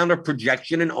right amount of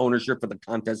projection and ownership for the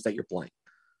contest that you're playing.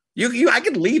 I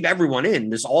could leave everyone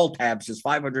in. This all tab says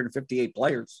 558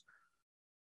 players.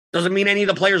 Doesn't mean any of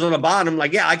the players on the bottom.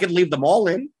 Like, yeah, I could leave them all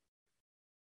in.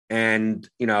 And,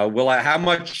 how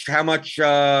much,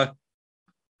 I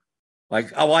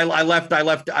left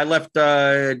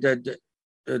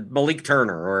Malik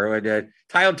Turner or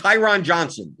Tyron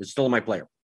Johnson is still my player.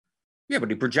 Yeah, but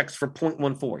he projects for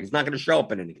 0.14. He's not going to show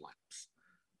up in any lineups,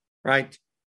 right?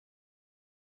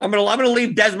 I'm gonna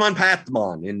leave Desmond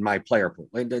Pathman in my player pool.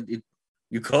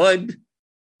 You could.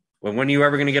 When are you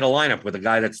ever going to get a lineup with a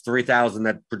guy that's 3,000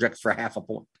 that projects for half a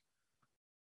point?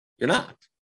 You're not.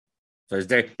 So is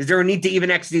there a need to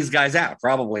even X these guys out?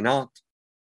 Probably not.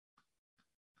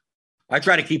 I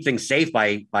try to keep things safe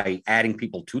by adding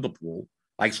people to the pool.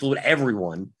 I exclude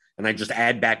everyone, and I just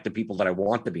add back the people that I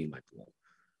want to be in my pool.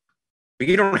 But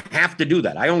you don't have to do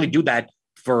that. I only do that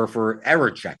for error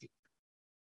checking.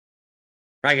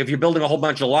 Right? If you're building a whole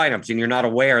bunch of lineups and you're not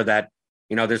aware that,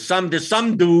 there's some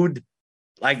dude,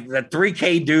 like the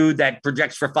 3K dude that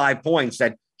projects for 5 points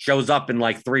that shows up in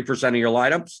like 3% of your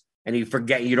lineups, and you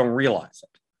don't realize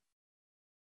it.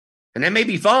 And that may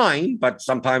be fine, but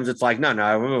sometimes it's like,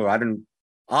 no,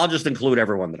 I'll just include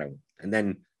everyone that I want. And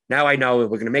then now I know we're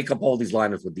going to make up all these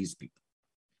lineups with these people.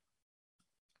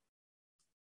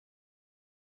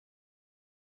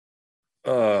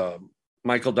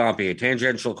 Michael Dompier,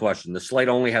 tangential question. The slate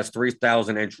only has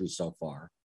 3,000 entries so far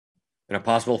and a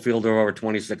possible field of over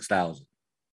 26,000.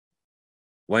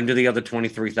 When do the other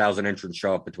 23,000 entrants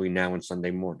show up between now and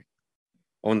Sunday morning?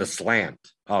 Oh, in the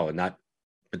slant. Oh, and not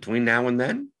between now and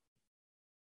then?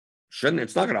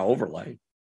 It's not going to overlay.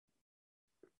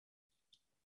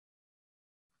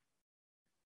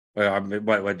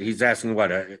 What he's asking,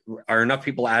 are enough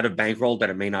people out of bankroll that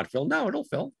it may not fill? No, it'll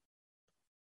fill.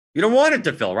 You don't want it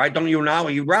to fill, right? Don't you now?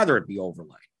 You'd rather it be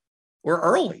overlay or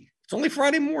early. It's only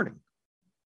Friday morning.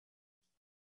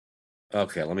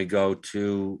 Okay, let me go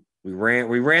to We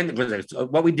ran because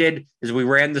what we did is we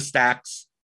ran the stacks,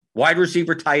 wide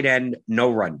receiver, tight end,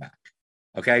 no run back.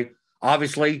 Okay.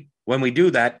 Obviously, when we do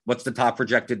that, what's the top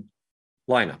projected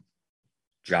lineup?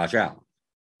 Josh Allen,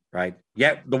 right?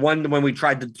 Yet the one when we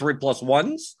tried the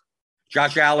 3+1s,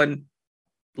 Josh Allen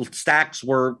stacks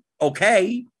were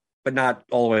okay, but not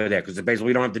all the way there because basically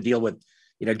we don't have to deal with,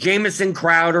 Jamison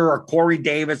Crowder or Corey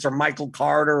Davis or Michael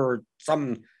Carter or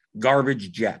some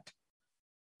garbage jet.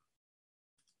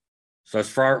 So as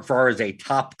far as a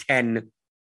top 10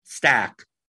 stack,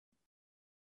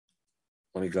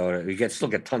 let me go. We still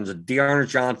get tons of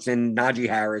Dearness Johnson, Najee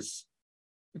Harris.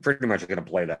 We're pretty much going to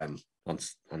play them on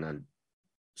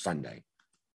Sunday.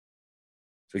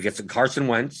 So we get some Carson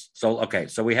Wentz.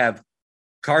 So we have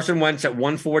Carson Wentz at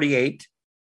 148,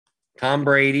 Tom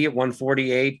Brady at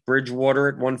 148, Bridgewater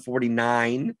at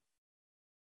 149,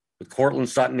 with Cortland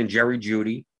Sutton and Jerry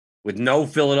Jeudy, with no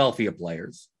Philadelphia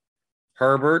players.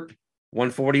 Herbert,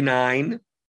 149,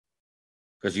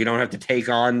 because you don't have to take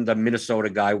on the Minnesota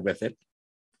guy with it.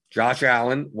 Josh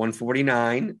Allen,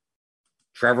 149.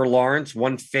 Trevor Lawrence,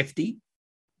 150.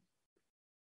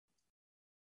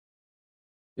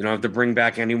 You don't have to bring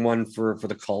back anyone for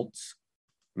the Colts.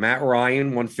 Matt Ryan,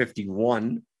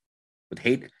 151. With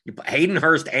Hayden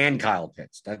Hurst and Kyle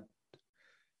Pitts. That's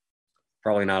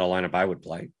probably not a lineup I would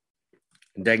play.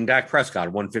 And then Dak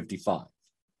Prescott, 155.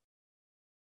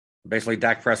 Basically,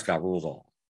 Dak Prescott rules all.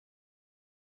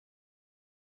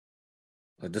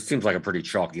 This seems like a pretty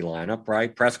chalky lineup,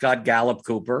 right? Prescott, Gallup,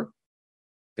 Cooper.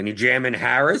 Then you jam in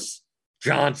Harris,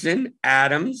 Johnson,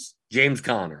 Adams, James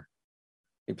Conner.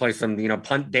 You play some,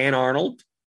 punt Dan Arnold.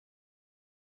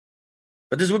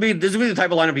 But this would be the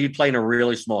type of lineup you'd play in a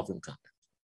really small field contest.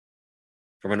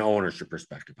 From an ownership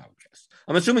perspective, I would guess.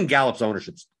 I'm assuming Gallup's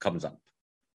ownership comes up.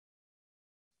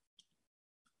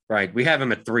 Right. We have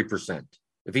him at 3%.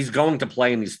 If he's going to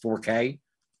play in these 4K,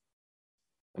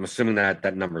 I'm assuming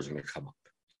that number is going to come up.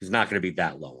 He's not going to be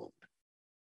that low owned.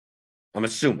 I'm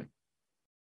assuming.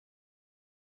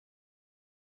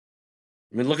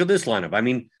 I mean, look at this lineup. I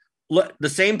mean, look, the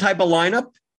same type of lineup,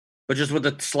 but just with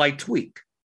a slight tweak,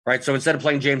 right? So instead of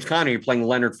playing James Conner, you're playing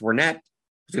Leonard Fournette.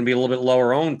 He's going to be a little bit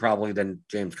lower owned probably than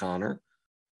James Conner.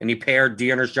 And you paired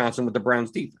Dearness Johnson with the Browns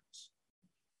defense.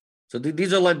 So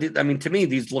these are, I mean, to me,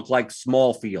 these look like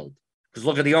small field. Because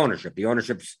look at the ownership. The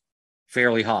ownership's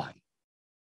fairly high.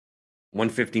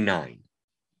 159.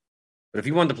 But if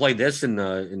you wanted to play this in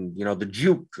the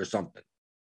juke or something,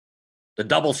 the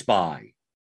double spy,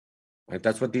 right?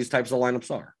 That's what these types of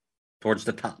lineups are, towards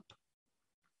the top.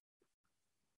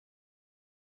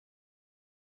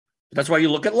 But that's why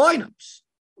you look at lineups.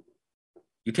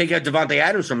 You take out Devontae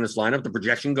Adams from this lineup, the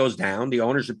projection goes down, the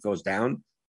ownership goes down.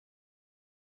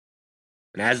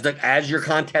 And as your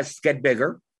contests get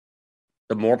bigger,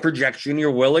 the more projection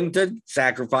you're willing to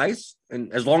sacrifice,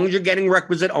 and as long as you're getting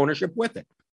requisite ownership with it.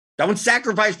 Don't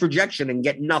sacrifice projection and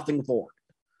get nothing for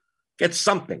it. Get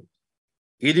something.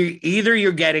 Either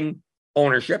you're getting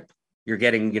ownership, you're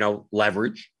getting,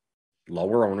 leverage,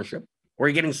 lower ownership, or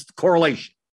you're getting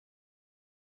correlation.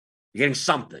 You're getting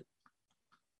something.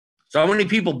 So many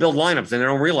people build lineups and they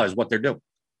don't realize what they're doing.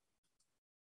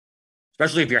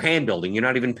 Especially if you're hand building, you're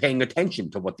not even paying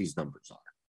attention to what these numbers are.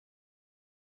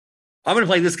 I'm going to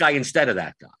play this guy instead of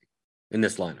that guy in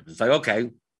this lineup. It's like, okay,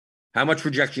 how much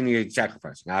projection are you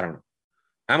sacrificing? I don't know.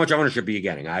 How much ownership are you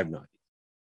getting? I have no idea.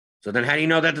 So then how do you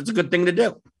know that it's a good thing to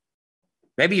do?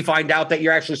 Maybe you find out that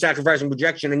you're actually sacrificing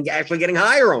projection and actually getting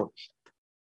higher ownership.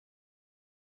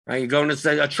 Right? You're going to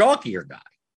say a chalkier guy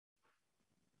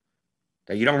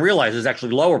that you don't realize is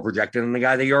actually lower projected than the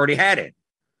guy that you already had in.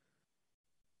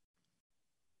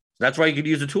 That's why you could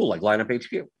use a tool like Lineup HQ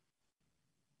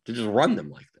to just run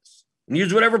them like this and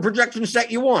use whatever projection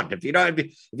set you want. If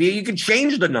you can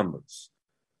change the numbers.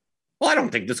 Well, I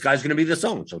don't think this guy's going to be this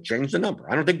owned, so change the number.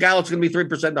 I don't think Gallup's going to be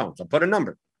 3% owned, so put a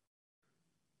number.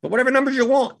 But whatever numbers you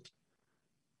want,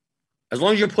 as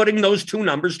long as you're putting those two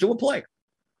numbers to a player.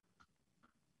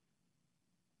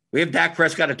 We have Dak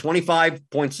Prescott at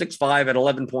 25.65 at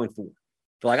 11.4. So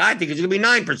like, I think he's going to be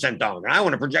 9% owned, and I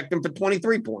want to project him for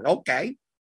 23 points. Okay.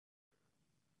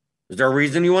 Is there a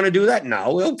reason you want to do that?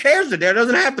 No. Who cares? There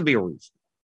doesn't have to be a reason.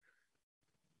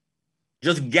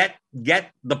 Just get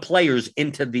the players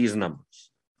into these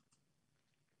numbers.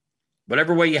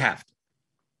 Whatever way you have to.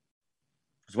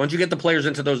 Because once you get the players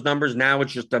into those numbers, now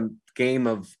it's just a game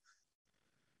of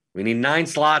we need 9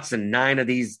 slots and 9 of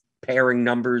these pairing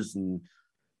numbers, and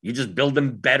you just build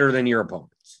them better than your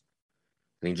opponents.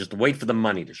 And you just wait for the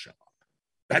money to show up.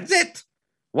 That's it.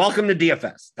 Welcome to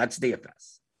DFS. That's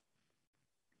DFS.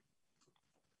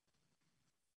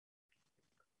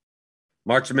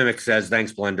 March Mimic says,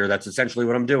 thanks, Blender. That's essentially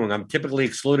what I'm doing. I'm typically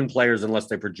excluding players unless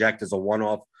they project as a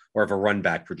one-off or if a run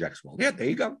back projects well. Yeah, there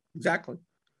you go. Exactly.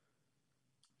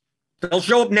 They'll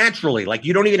show up naturally. Like,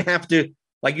 you don't even have to,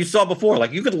 like you saw before,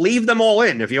 like you could leave them all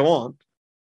in if you want.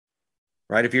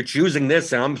 Right? If you're choosing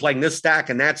this and I'm playing this stack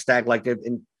and that stack, like if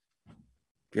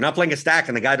you're not playing a stack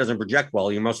and the guy doesn't project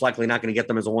well, you're most likely not going to get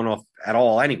them as a one-off at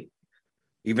all anyway.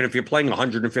 Even if you're playing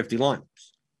 150 lineups.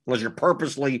 Unless you're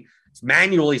purposely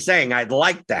manually saying, I'd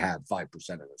like to have 5%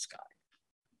 of this guy.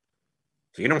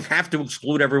 So you don't have to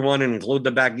exclude everyone and include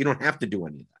the back. You don't have to do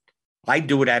any of that. I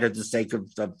do it out of the sake of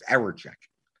error checking.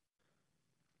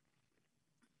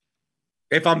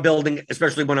 If I'm building,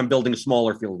 especially when I'm building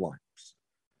smaller field lineups.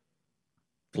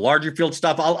 The larger field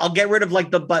stuff, I'll get rid of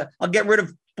I'll get rid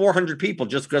of 400 people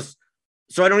just because,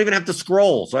 so I don't even have to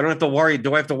scroll. So I don't have to worry.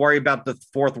 Do I have to worry about the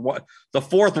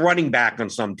fourth running back on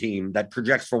some team that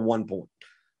projects for 1 point?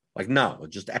 Like, no,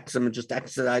 just X them and just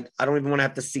X it. I don't even want to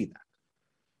have to see that.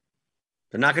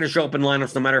 They're not going to show up in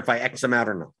lineups no matter if I X them out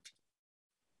or not.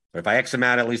 But if I X them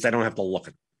out, at least I don't have to look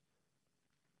at them.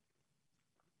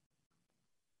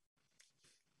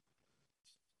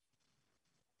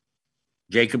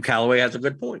 Jacob Calloway has a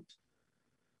good point.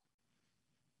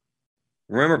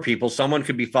 Remember, people, someone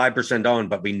could be 5% owned,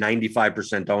 but be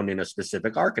 95% owned in a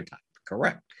specific archetype.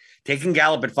 Correct. Taking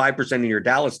Gallup at 5% in your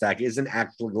Dallas stack isn't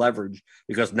actually leverage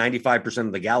because 95%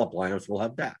 of the Gallup lineups will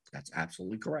have Dak. That's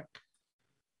absolutely correct.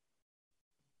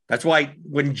 That's why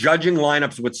when judging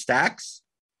lineups with stacks,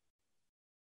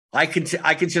 I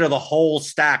consider the whole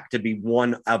stack to be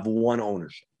one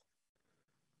ownership.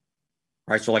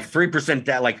 All right, so like 3%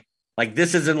 that like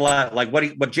this isn't like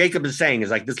what Jacob is saying is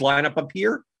like this lineup up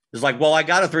here is like, well, I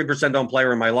got a 3% owned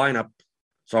player in my lineup,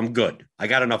 so I'm good. I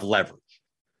got enough leverage.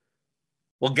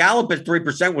 Well, Gallup at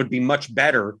 3% would be much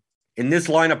better in this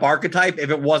lineup archetype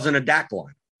if it wasn't a Dak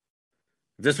line.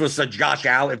 If this was a Josh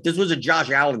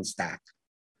Allen stack,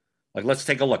 like let's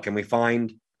take a look. Can we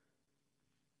find?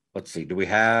 Let's see.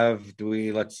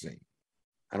 Let's see.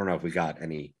 I don't know if we got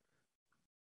any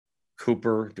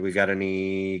Cooper. Do we got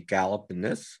any Gallup in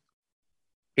this?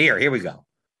 Here we go.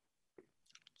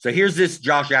 So here's this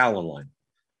Josh Allen line.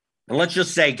 And let's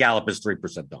just say Gallup is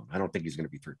 3% owned. I don't think he's going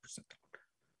to be 3% owned.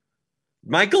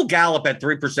 Michael Gallup at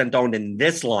 3% owned in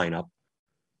this lineup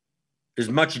is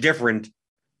much different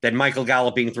than Michael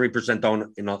Gallup being 3%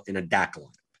 owned in a Dak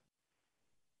lineup.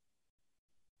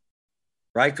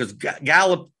 Right? Because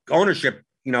Gallup ownership,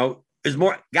 Gallup is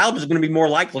going to be more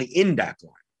likely in Dak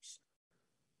lineups.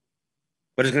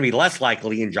 But it's going to be less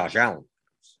likely in Josh Allen.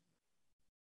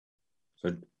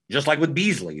 So just like with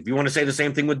Beasley, if you want to say the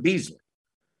same thing with Beasley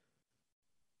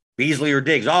or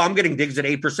Diggs. Oh, I'm getting Diggs at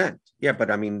 8%. Yeah,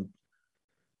 but I mean,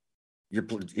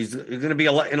 he's going to be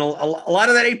a lot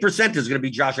of that 8% is going to be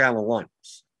Josh Allen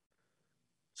lineups.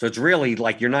 So it's really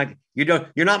like you're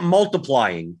not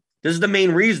multiplying. This is the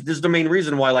main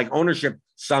reason why like ownership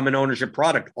sum and ownership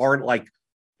product aren't like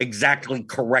exactly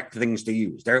correct things to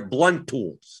use. They're blunt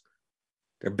tools.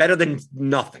 They're better than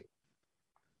nothing.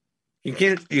 You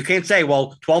can't say,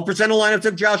 well, 12% of lineups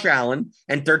have Josh Allen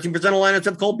and 13% of lineups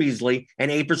have Cole Beasley and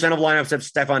 8% of lineups have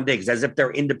Stephon Diggs as if they're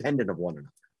independent of one another.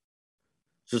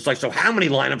 So it's like, so how many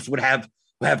lineups would have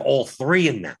all three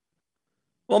in them?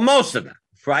 Well, most of them,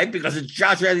 right? Because it's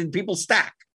Josh Allen, people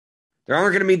stack. There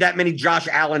aren't going to be that many Josh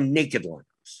Allen naked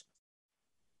lineups.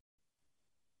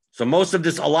 So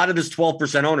a lot of this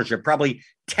 12% ownership, probably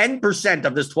 10%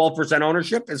 of this 12%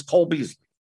 ownership is Cole Beasley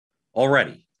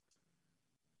already.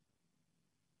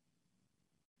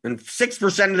 And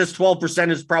 6% of this 12%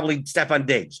 is probably Stephon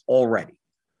Diggs already.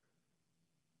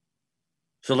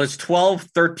 So let's 12,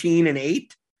 13, and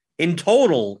 8. In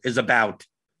total is about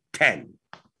 10.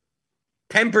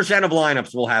 10% of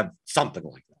lineups will have something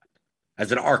like that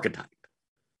as an archetype.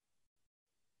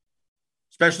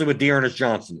 Especially with Dearness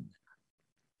Johnson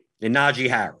and Najee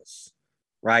Harris,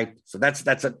 right? So that's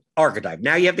an archetype.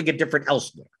 Now you have to get different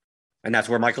elsewhere. And that's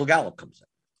where Michael Gallup comes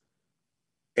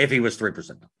in. If he was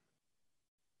 3%.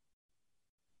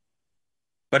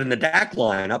 But in the Dak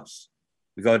lineups,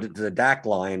 we go to the Dak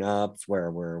lineups where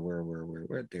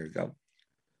there you go.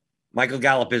 Michael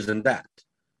Gallup isn't that.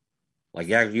 Like,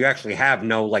 yeah, you actually have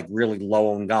no like really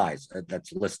low-owned guys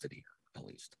that's listed here, at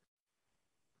least.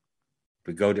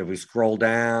 If we scroll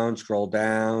down,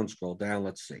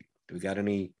 let's see. Do we got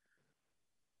any?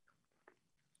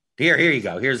 Here you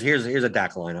go. Here's a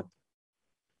Dak lineup.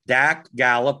 Dak,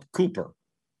 Gallup, Cooper.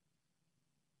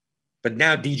 But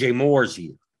now DJ Moore's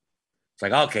here. It's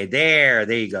like, okay,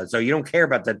 there you go. So you don't care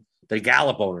about the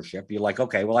Gallup ownership. You're like,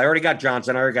 okay, well, I already got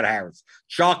Johnson. I already got Harris.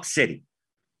 Chalk City.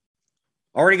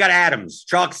 Already got Adams.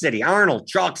 Chalk City. Arnold.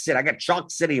 Chalk City. I got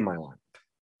Chalk City in my line.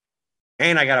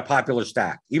 And I got a popular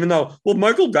stack. Even though, well,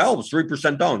 Michael Gallup is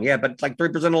 3% owned. Yeah, but like 3%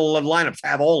 of the lineups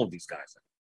have all of these guys,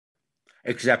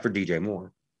 except for DJ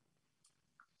Moore.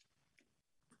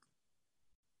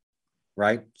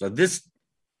 Right? So this,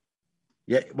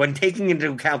 yeah, when taking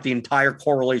into account the entire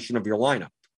correlation of your lineup,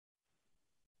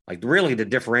 like really the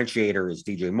differentiator is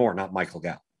DJ Moore, not Michael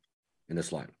Gallup in this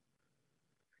lineup.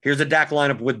 Here's a Dak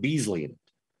lineup with Beasley in it.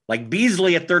 Like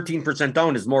Beasley at 13%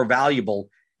 owned is more valuable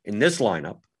in this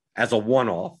lineup as a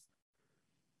one-off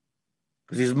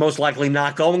because he's most likely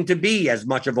not going to be as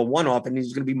much of a one-off, and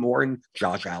he's going to be more in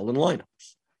Josh Allen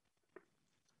lineups.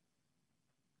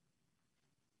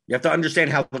 You have to understand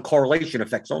how the correlation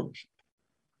affects ownership.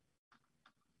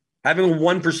 Having a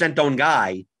 1% owned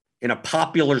guy in a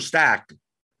popular stack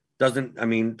doesn't, I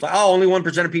mean, only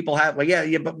 1% of people have, but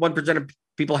 1% of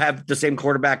people have the same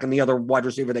quarterback and the other wide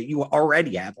receiver that you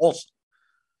already have also.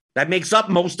 That makes up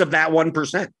most of that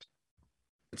 1%.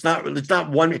 It's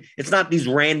not these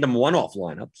random one-off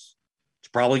lineups. It's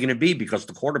probably going to be because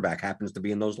the quarterback happens to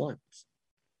be in those lineups.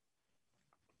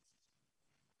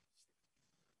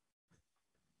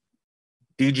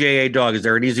 DJA Dog, is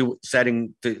there an easy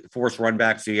setting to force run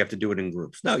back so you have to do it in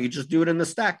groups? No, you just do it in the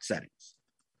stack settings.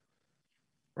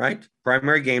 Right?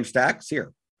 Primary game stacks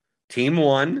here. Team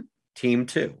 1, team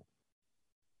 2.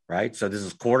 Right? So this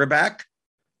is quarterback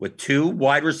with 2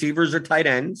 wide receivers or tight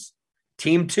ends.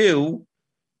 Team 2,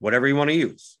 whatever you want to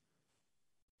use.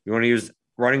 You want to use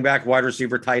running back, wide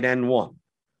receiver, tight end 1.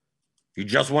 If you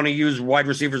just want to use wide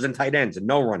receivers and tight ends and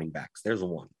no running backs, there's a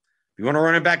 1. If you want to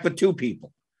run it back with 2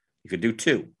 people, you could do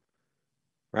 2.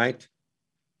 Right?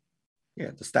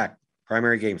 Yeah, the stack,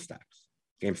 primary game stack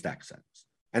settings.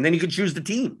 And then you could choose the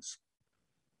teams.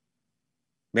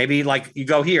 Maybe like you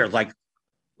go here, like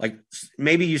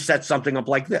maybe you set something up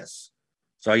like this.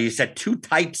 So you set 2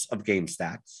 types of game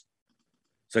stacks.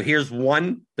 So here's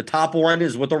one. The top one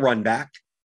is with a run back.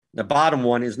 The bottom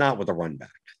one is not with a run back.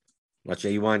 Let's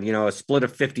say you want, a split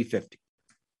of 50-50.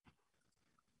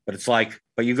 But it's like,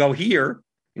 but you go here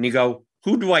and you go,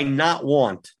 who do I not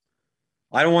want?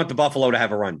 I don't want the Buffalo to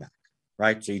have a run back,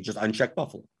 right? So you just uncheck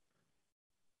Buffalo,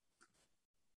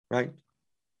 right?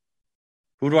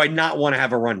 Who do I not want to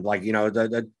have a run? Like,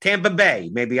 the Tampa Bay.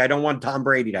 Maybe I don't want Tom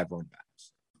Brady to have run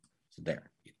backs. So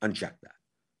there, uncheck that.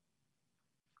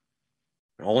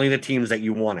 Only the teams that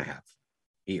you want to have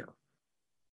here.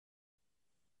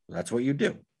 That's what you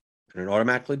do. And it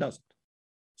automatically does it.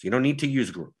 So you don't need to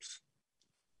use groups.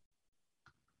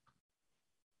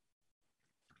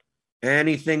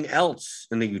 Anything else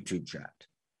in the YouTube chat?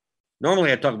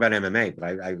 Normally I talk about MMA,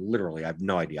 but I literally have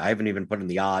no idea. I haven't even put in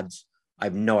the odds. I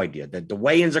have no idea. The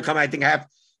weigh-ins are coming. I think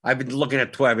I've been looking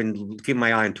at Twitter. I've been keeping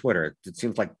my eye on Twitter. It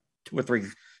seems like two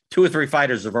or three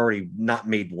fighters have already not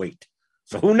made weight.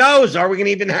 So who knows? Are we going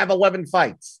to even have 11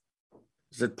 fights?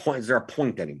 Is there a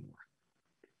point anymore?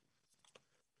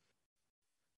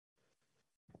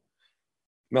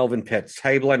 Melvin Pitts.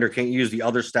 Hey, Blender, can't you use the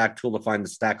other stack tool to find the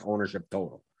stack ownership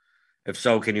total? If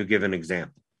so, can you give an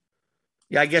example?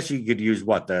 Yeah, I guess you could use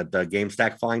the game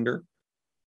stack finder.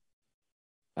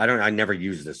 I never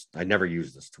use this. I never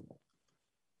use this tool.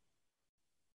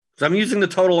 So I'm using the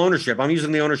total ownership. I'm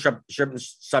using the ownership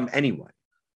sum anyway.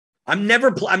 I'm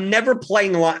never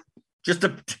playing just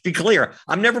to be clear,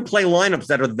 I'm never playing lineups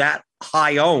that are that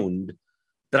high owned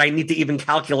that I need to even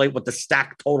calculate what the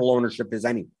stack total ownership is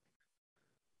anyway.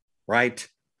 Right?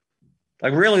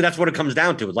 Like really, that's what it comes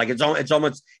down to. Like it's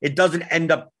almost, it doesn't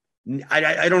end up,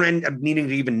 I don't end up needing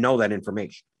to even know that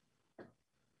information.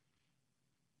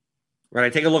 Right? I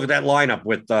take a look at that lineup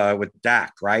with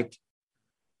Dak, right?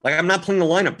 Like I'm not playing a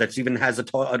lineup that's even has an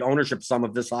ownership sum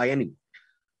of this high anyway.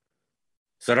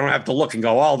 So I don't have to look and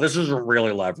go, oh, this isn't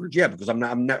really leverage. Yeah, because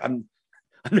I'm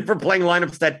never playing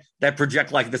lineups that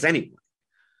project like this anyway.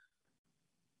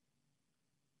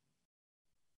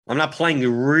 I'm not playing the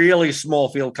really small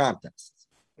field contests.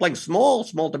 I'm playing small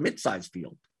to mid-sized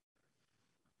field.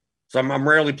 So I'm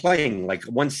rarely playing like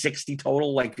 160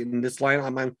 total, like in this line.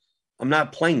 I'm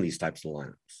not playing these types of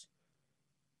lineups.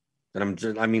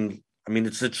 And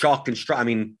it's a chalk and straw. I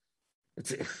mean,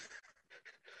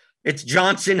 it's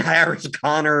Johnson, Harris,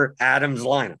 Connor, Adams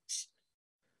lineups.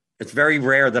 It's very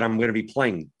rare that I'm going to be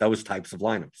playing those types of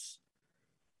lineups.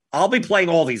 I'll be playing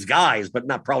all these guys, but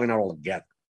probably not all together.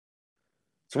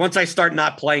 So once I start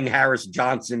not playing Harris,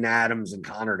 Johnson, Adams, and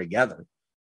Connor together,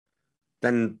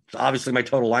 then obviously my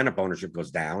total lineup ownership goes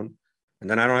down. And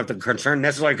then I don't have to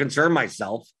necessarily concern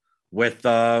myself with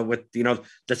the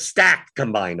stacked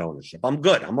combined ownership. I'm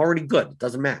good. I'm already good. It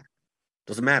doesn't matter. It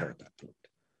doesn't matter at that point.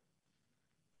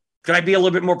 Could I be a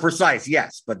little bit more precise?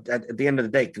 Yes, but at the end of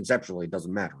the day, conceptually, it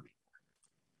doesn't matter.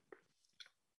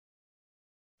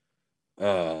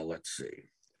 Let's see.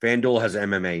 FanDuel has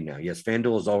MMA now. Yes,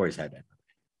 FanDuel has always had MMA.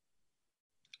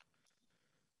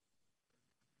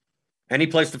 Any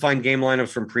place to find game lineups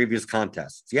from previous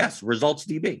contests? Yes, Results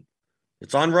DB.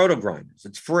 It's on Roto Grinders.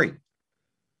 It's free.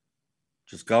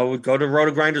 Just go to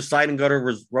Roto Grinders site and go to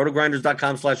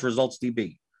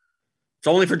rotogrinders.com/resultsdb. It's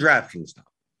only for DraftKings stuff.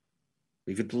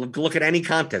 You could look at any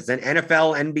contest, and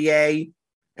NFL, NBA,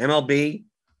 MLB,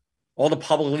 all the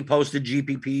publicly posted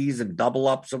GPPs and double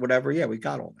ups or whatever. Yeah, we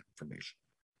got all that information.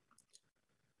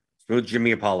 Smooth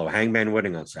Jimmy Apollo, Hangman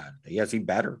winning on Saturday. Yes, he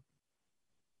better.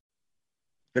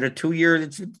 It's a 2-year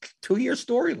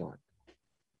storyline.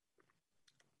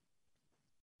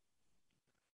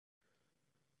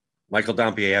 Michael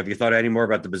Dampier, have you thought any more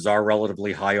about the bizarre,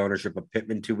 relatively high ownership of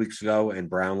Pittman 2 weeks ago and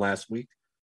Brown last week?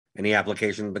 Any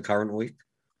application of the current week?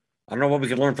 I don't know what we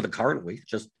could learn for the current week.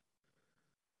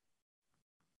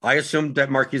 I assumed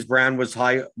that Marquise Brown was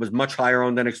much higher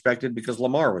owned than expected because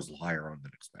Lamar was higher owned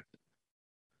than expected.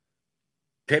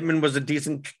 Pittman was a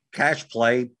decent cash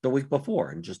play the week before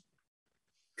and just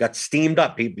got steamed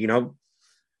up.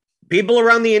 People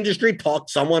around the industry talked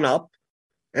someone up.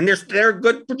 And they're a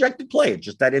good projected play. It's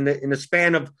just that in the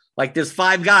span of like there's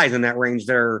 5 guys in that range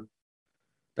that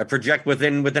project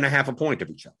within a half a point of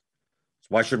each other. So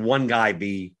why should one guy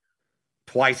be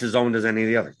twice as owned as any of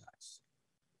the other guys?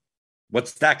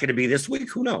 What's that going to be this week?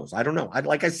 Who knows? I don't know.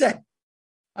 Like I said,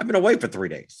 I've been away for 3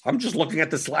 days. I'm just looking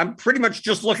at this. I'm pretty much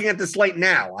just looking at the slate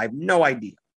now. I have no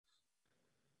idea.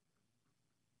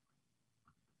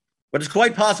 But it's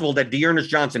quite possible that Dearness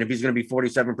Johnson, if he's going to be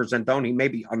 47% owned, he may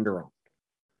be under owned.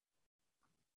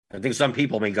 I think some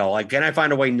people may go, like, can I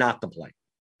find a way not to play?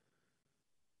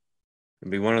 It'd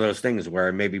be one of those things where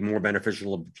it may be more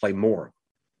beneficial to play more.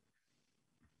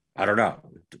 I don't know.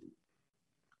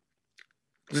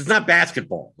 It's not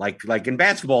basketball. Like in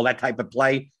basketball, that type of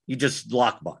play, you just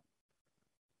lock button.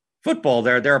 Football,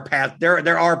 there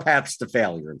are paths to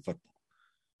failure in football.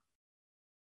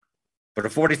 But a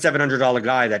 $4,700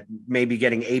 guy that may be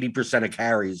getting 80% of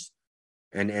carries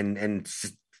and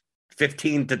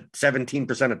 15 to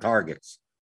 17% of targets.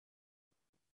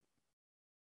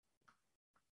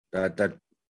 That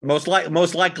most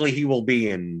likely he will be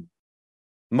in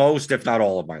most, if not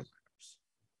all, of my lineups.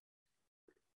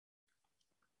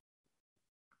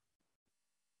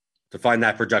 To find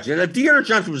that production, if Dearness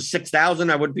Johnson was 6,000,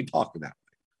 I wouldn't be talking that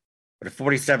way. But at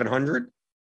 4,700.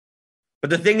 But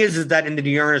the thing is that in the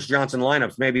Dearness Johnson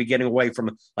lineups, maybe getting away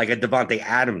from like a Devontae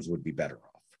Adams would be better off.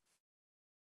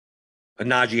 A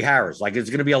Najee Harris. Like it's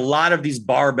going to be a lot of these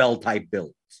barbell type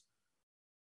builds.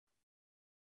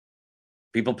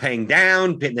 People paying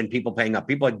down, then people paying up.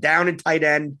 People are down at tight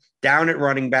end, down at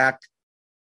running back,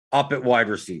 up at wide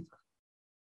receiver.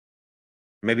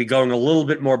 Maybe going a little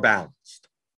bit more balanced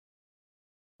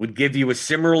would give you a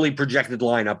similarly projected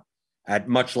lineup at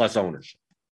much less ownership.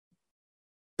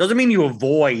 Doesn't mean you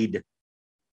avoid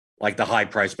like the high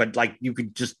price, but like you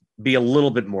could just be a little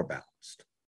bit more balanced.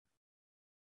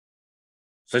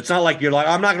 So it's not like you're like,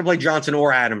 I'm not going to play Johnson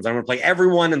or Adams. I'm going to play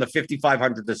everyone in the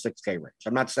 5,500 to 6K range.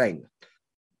 I'm not saying that.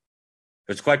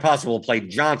 It's quite possible to play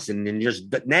Johnson and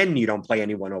then you don't play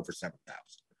anyone over 7,000.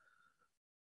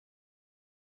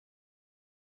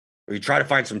 Or you try to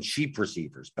find some cheap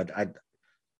receivers, but I'm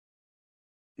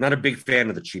not a big fan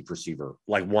of the cheap receiver,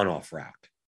 like one-off route.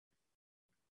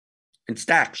 And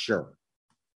stack, sure.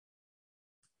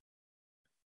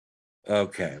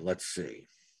 Okay, let's see.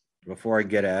 Before I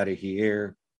get out of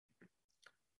here,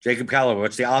 Jacob Calloway,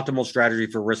 what's the optimal strategy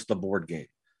for risk the board game?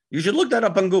 You should look that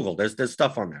up on Google. There's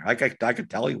stuff on there. I could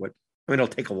tell you what. I mean,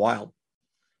 it'll take a while.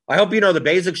 I hope you know the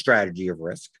basic strategy of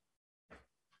risk.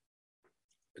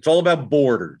 It's all about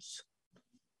borders.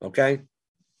 Okay?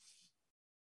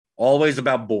 Always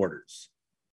about borders.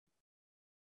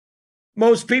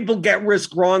 Most people get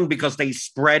risk wrong because they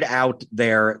spread out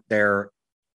their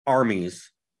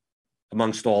armies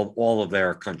amongst all of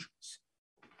their countries.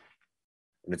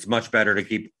 And it's much better to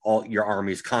keep all your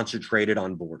armies concentrated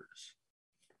on borders.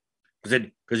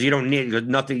 Because you don't need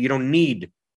nothing. You don't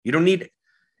need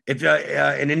if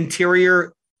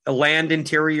a land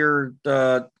interior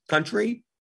country.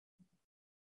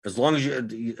 As long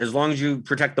as you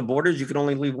protect the borders, you can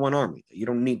only leave one army. You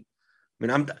don't need.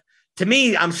 I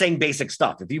mean, I'm saying basic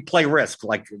stuff. If you play risk,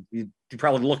 like you're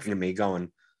probably looking at me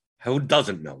going, "Who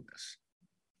doesn't know this?"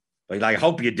 But I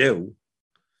hope you do.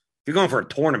 If you're going for a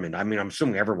tournament, I mean, I'm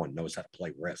assuming everyone knows how to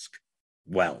play risk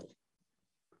well.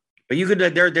 But you could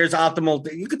there's optimal.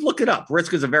 You could look it up.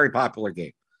 Risk is a very popular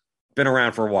game. Been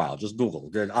around for a while. Just Google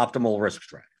the optimal risk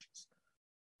strategies.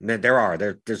 And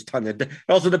there's tons. It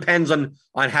also depends on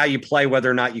how you play, whether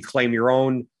or not you claim your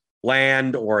own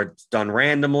land or it's done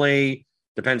randomly.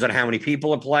 Depends on how many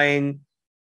people are playing.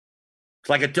 It's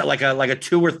like a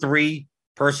 2 or 3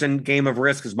 person game of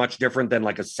Risk is much different than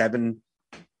like a 7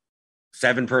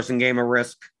 person game of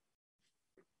Risk,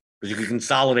 because you can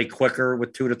consolidate quicker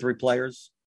with 2 to 3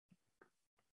 players.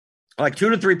 Like 2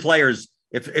 to 3 players,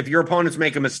 if your opponents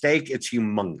make a mistake, it's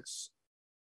humongous.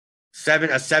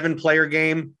 A 7-player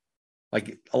game,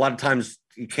 like a lot of times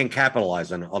you can't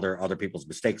capitalize on other people's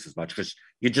mistakes as much because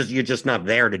you're just not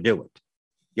there to do it.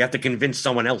 You have to convince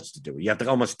someone else to do it. You have to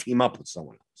almost team up with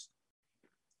someone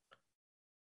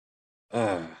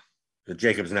else.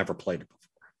 Jacob's never played it before.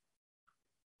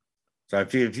 So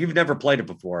if you've never played it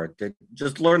before,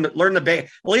 just learn at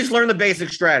least learn the basic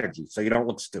strategy so you don't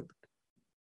look stupid.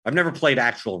 I've never played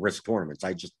actual Risk tournaments.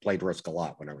 I just played Risk a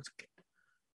lot when I was a kid.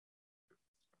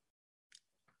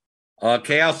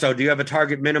 Chaos, so do you have a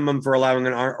target minimum for allowing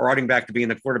an running back to be in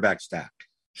the quarterback stack?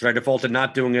 Should I default to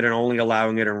not doing it and only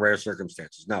allowing it in rare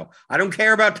circumstances? No, I don't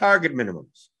care about target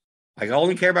minimums. I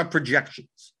only care about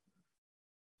projections.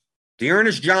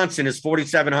 Dearness Johnson is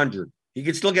 4,700. He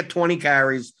could still get 20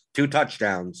 carries, 2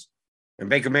 touchdowns, and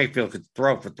Baker Mayfield could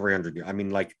throw for 300. I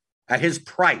mean, like, at his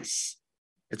price,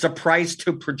 it's a price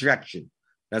to projection.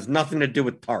 It has nothing to do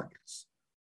with targets.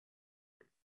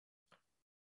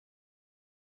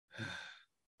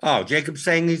 Oh, Jacob's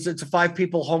saying it's a 5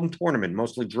 people home tournament,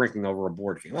 mostly drinking over a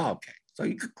board game. Oh, okay. So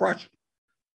you could crush it.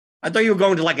 I thought you were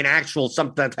going to like an actual,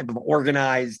 some type of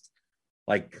organized,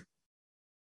 like,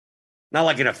 not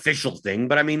like an official thing,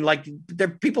 but I mean, like, there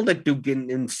are people that do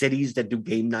in cities that do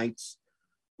game nights.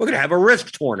 We're going to have a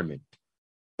Risk tournament,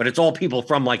 but it's all people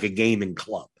from like a gaming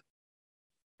club.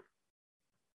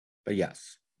 But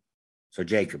yes. So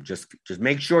Jacob, just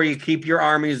make sure you keep your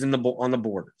armies on the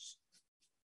borders.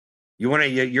 You want to,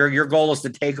 your goal is to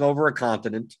take over a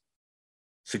continent,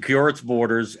 secure its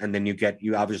borders, and then you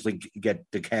obviously get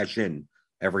to cash in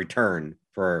every turn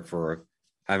for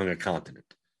having a continent,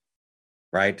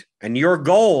 right? And your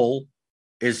goal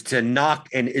is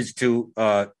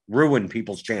to ruin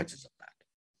people's chances of that.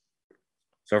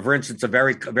 So, for instance, a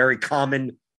very very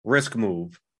common Risk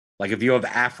move, like if you have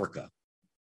Africa,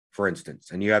 for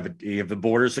instance, and you have the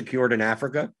border secured in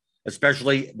Africa,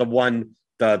 especially the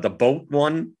boat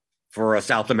one for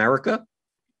South America.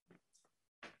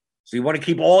 So you want to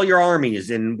keep all your armies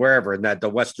in wherever, in the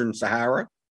Western Sahara,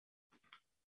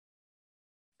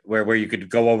 where you could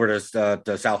go over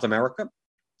to South America,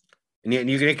 and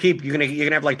you're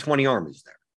gonna have like 20 armies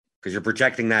there because you're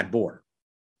protecting that border.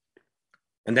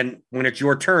 And then when it's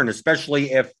your turn,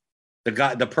 especially if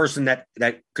the person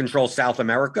that controls South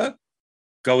America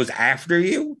goes after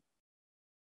you,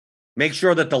 make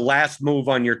sure that the last move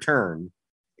on your turn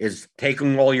is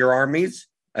taking all your armies,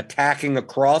 attacking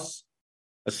across,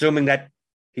 assuming that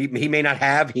he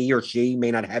or she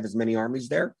may not have as many armies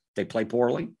there. They play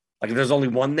poorly. Like if there's only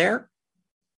one there,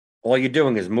 all you're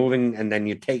doing is moving, and then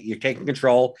you're taking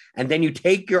control, and then you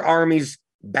take your armies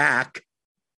back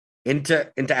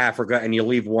into Africa, and you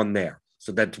leave one there,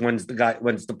 so that when it's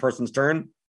the person's turn,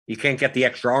 you can't get the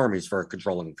extra armies for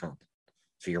controlling the continent.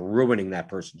 So you're ruining that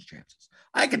person's chances.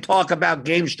 I could talk about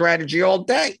game strategy all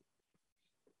day.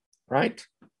 Right?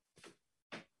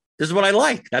 This is what I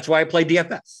like. That's why I play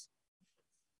DFS.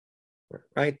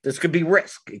 Right? This could be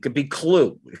Risk. It could be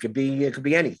Clue. It could be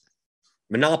anything.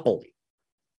 Monopoly.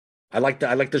 I like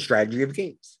the strategy of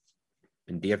games.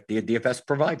 And DFS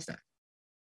provides that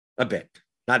a bit.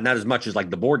 Not as much as like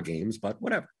the board games, but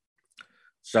whatever.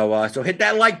 So hit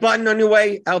that like button on your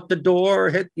way out the door.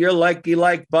 Hit your like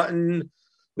button.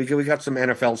 We got some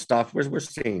NFL stuff. We're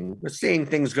seeing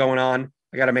things going on.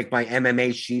 I got to make my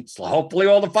MMA sheets. Hopefully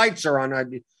all the fights are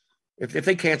on. If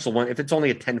they cancel one, if it's only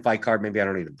a 10-fight card, maybe I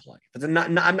don't even play. If it's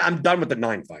I'm done with the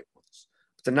 9-fight ones.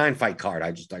 If it's a 9-fight card,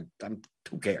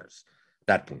 who cares at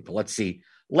that point? But let's see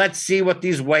what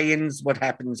these weigh-ins, what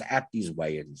happens at these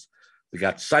weigh-ins. We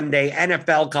got Sunday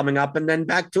NFL coming up, and then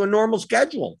back to a normal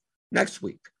schedule next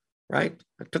week, right?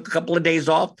 I took a couple of days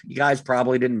off. You guys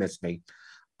probably didn't miss me.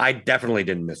 I definitely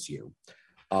didn't miss you.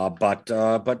 But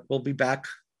we'll be back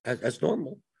as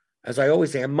normal, as I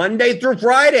always am, Monday through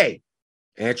Friday,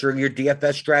 answering your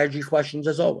DFS strategy questions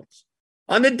as always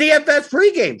on the DFS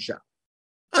pregame show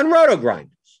on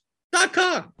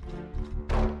rotogrinders.com.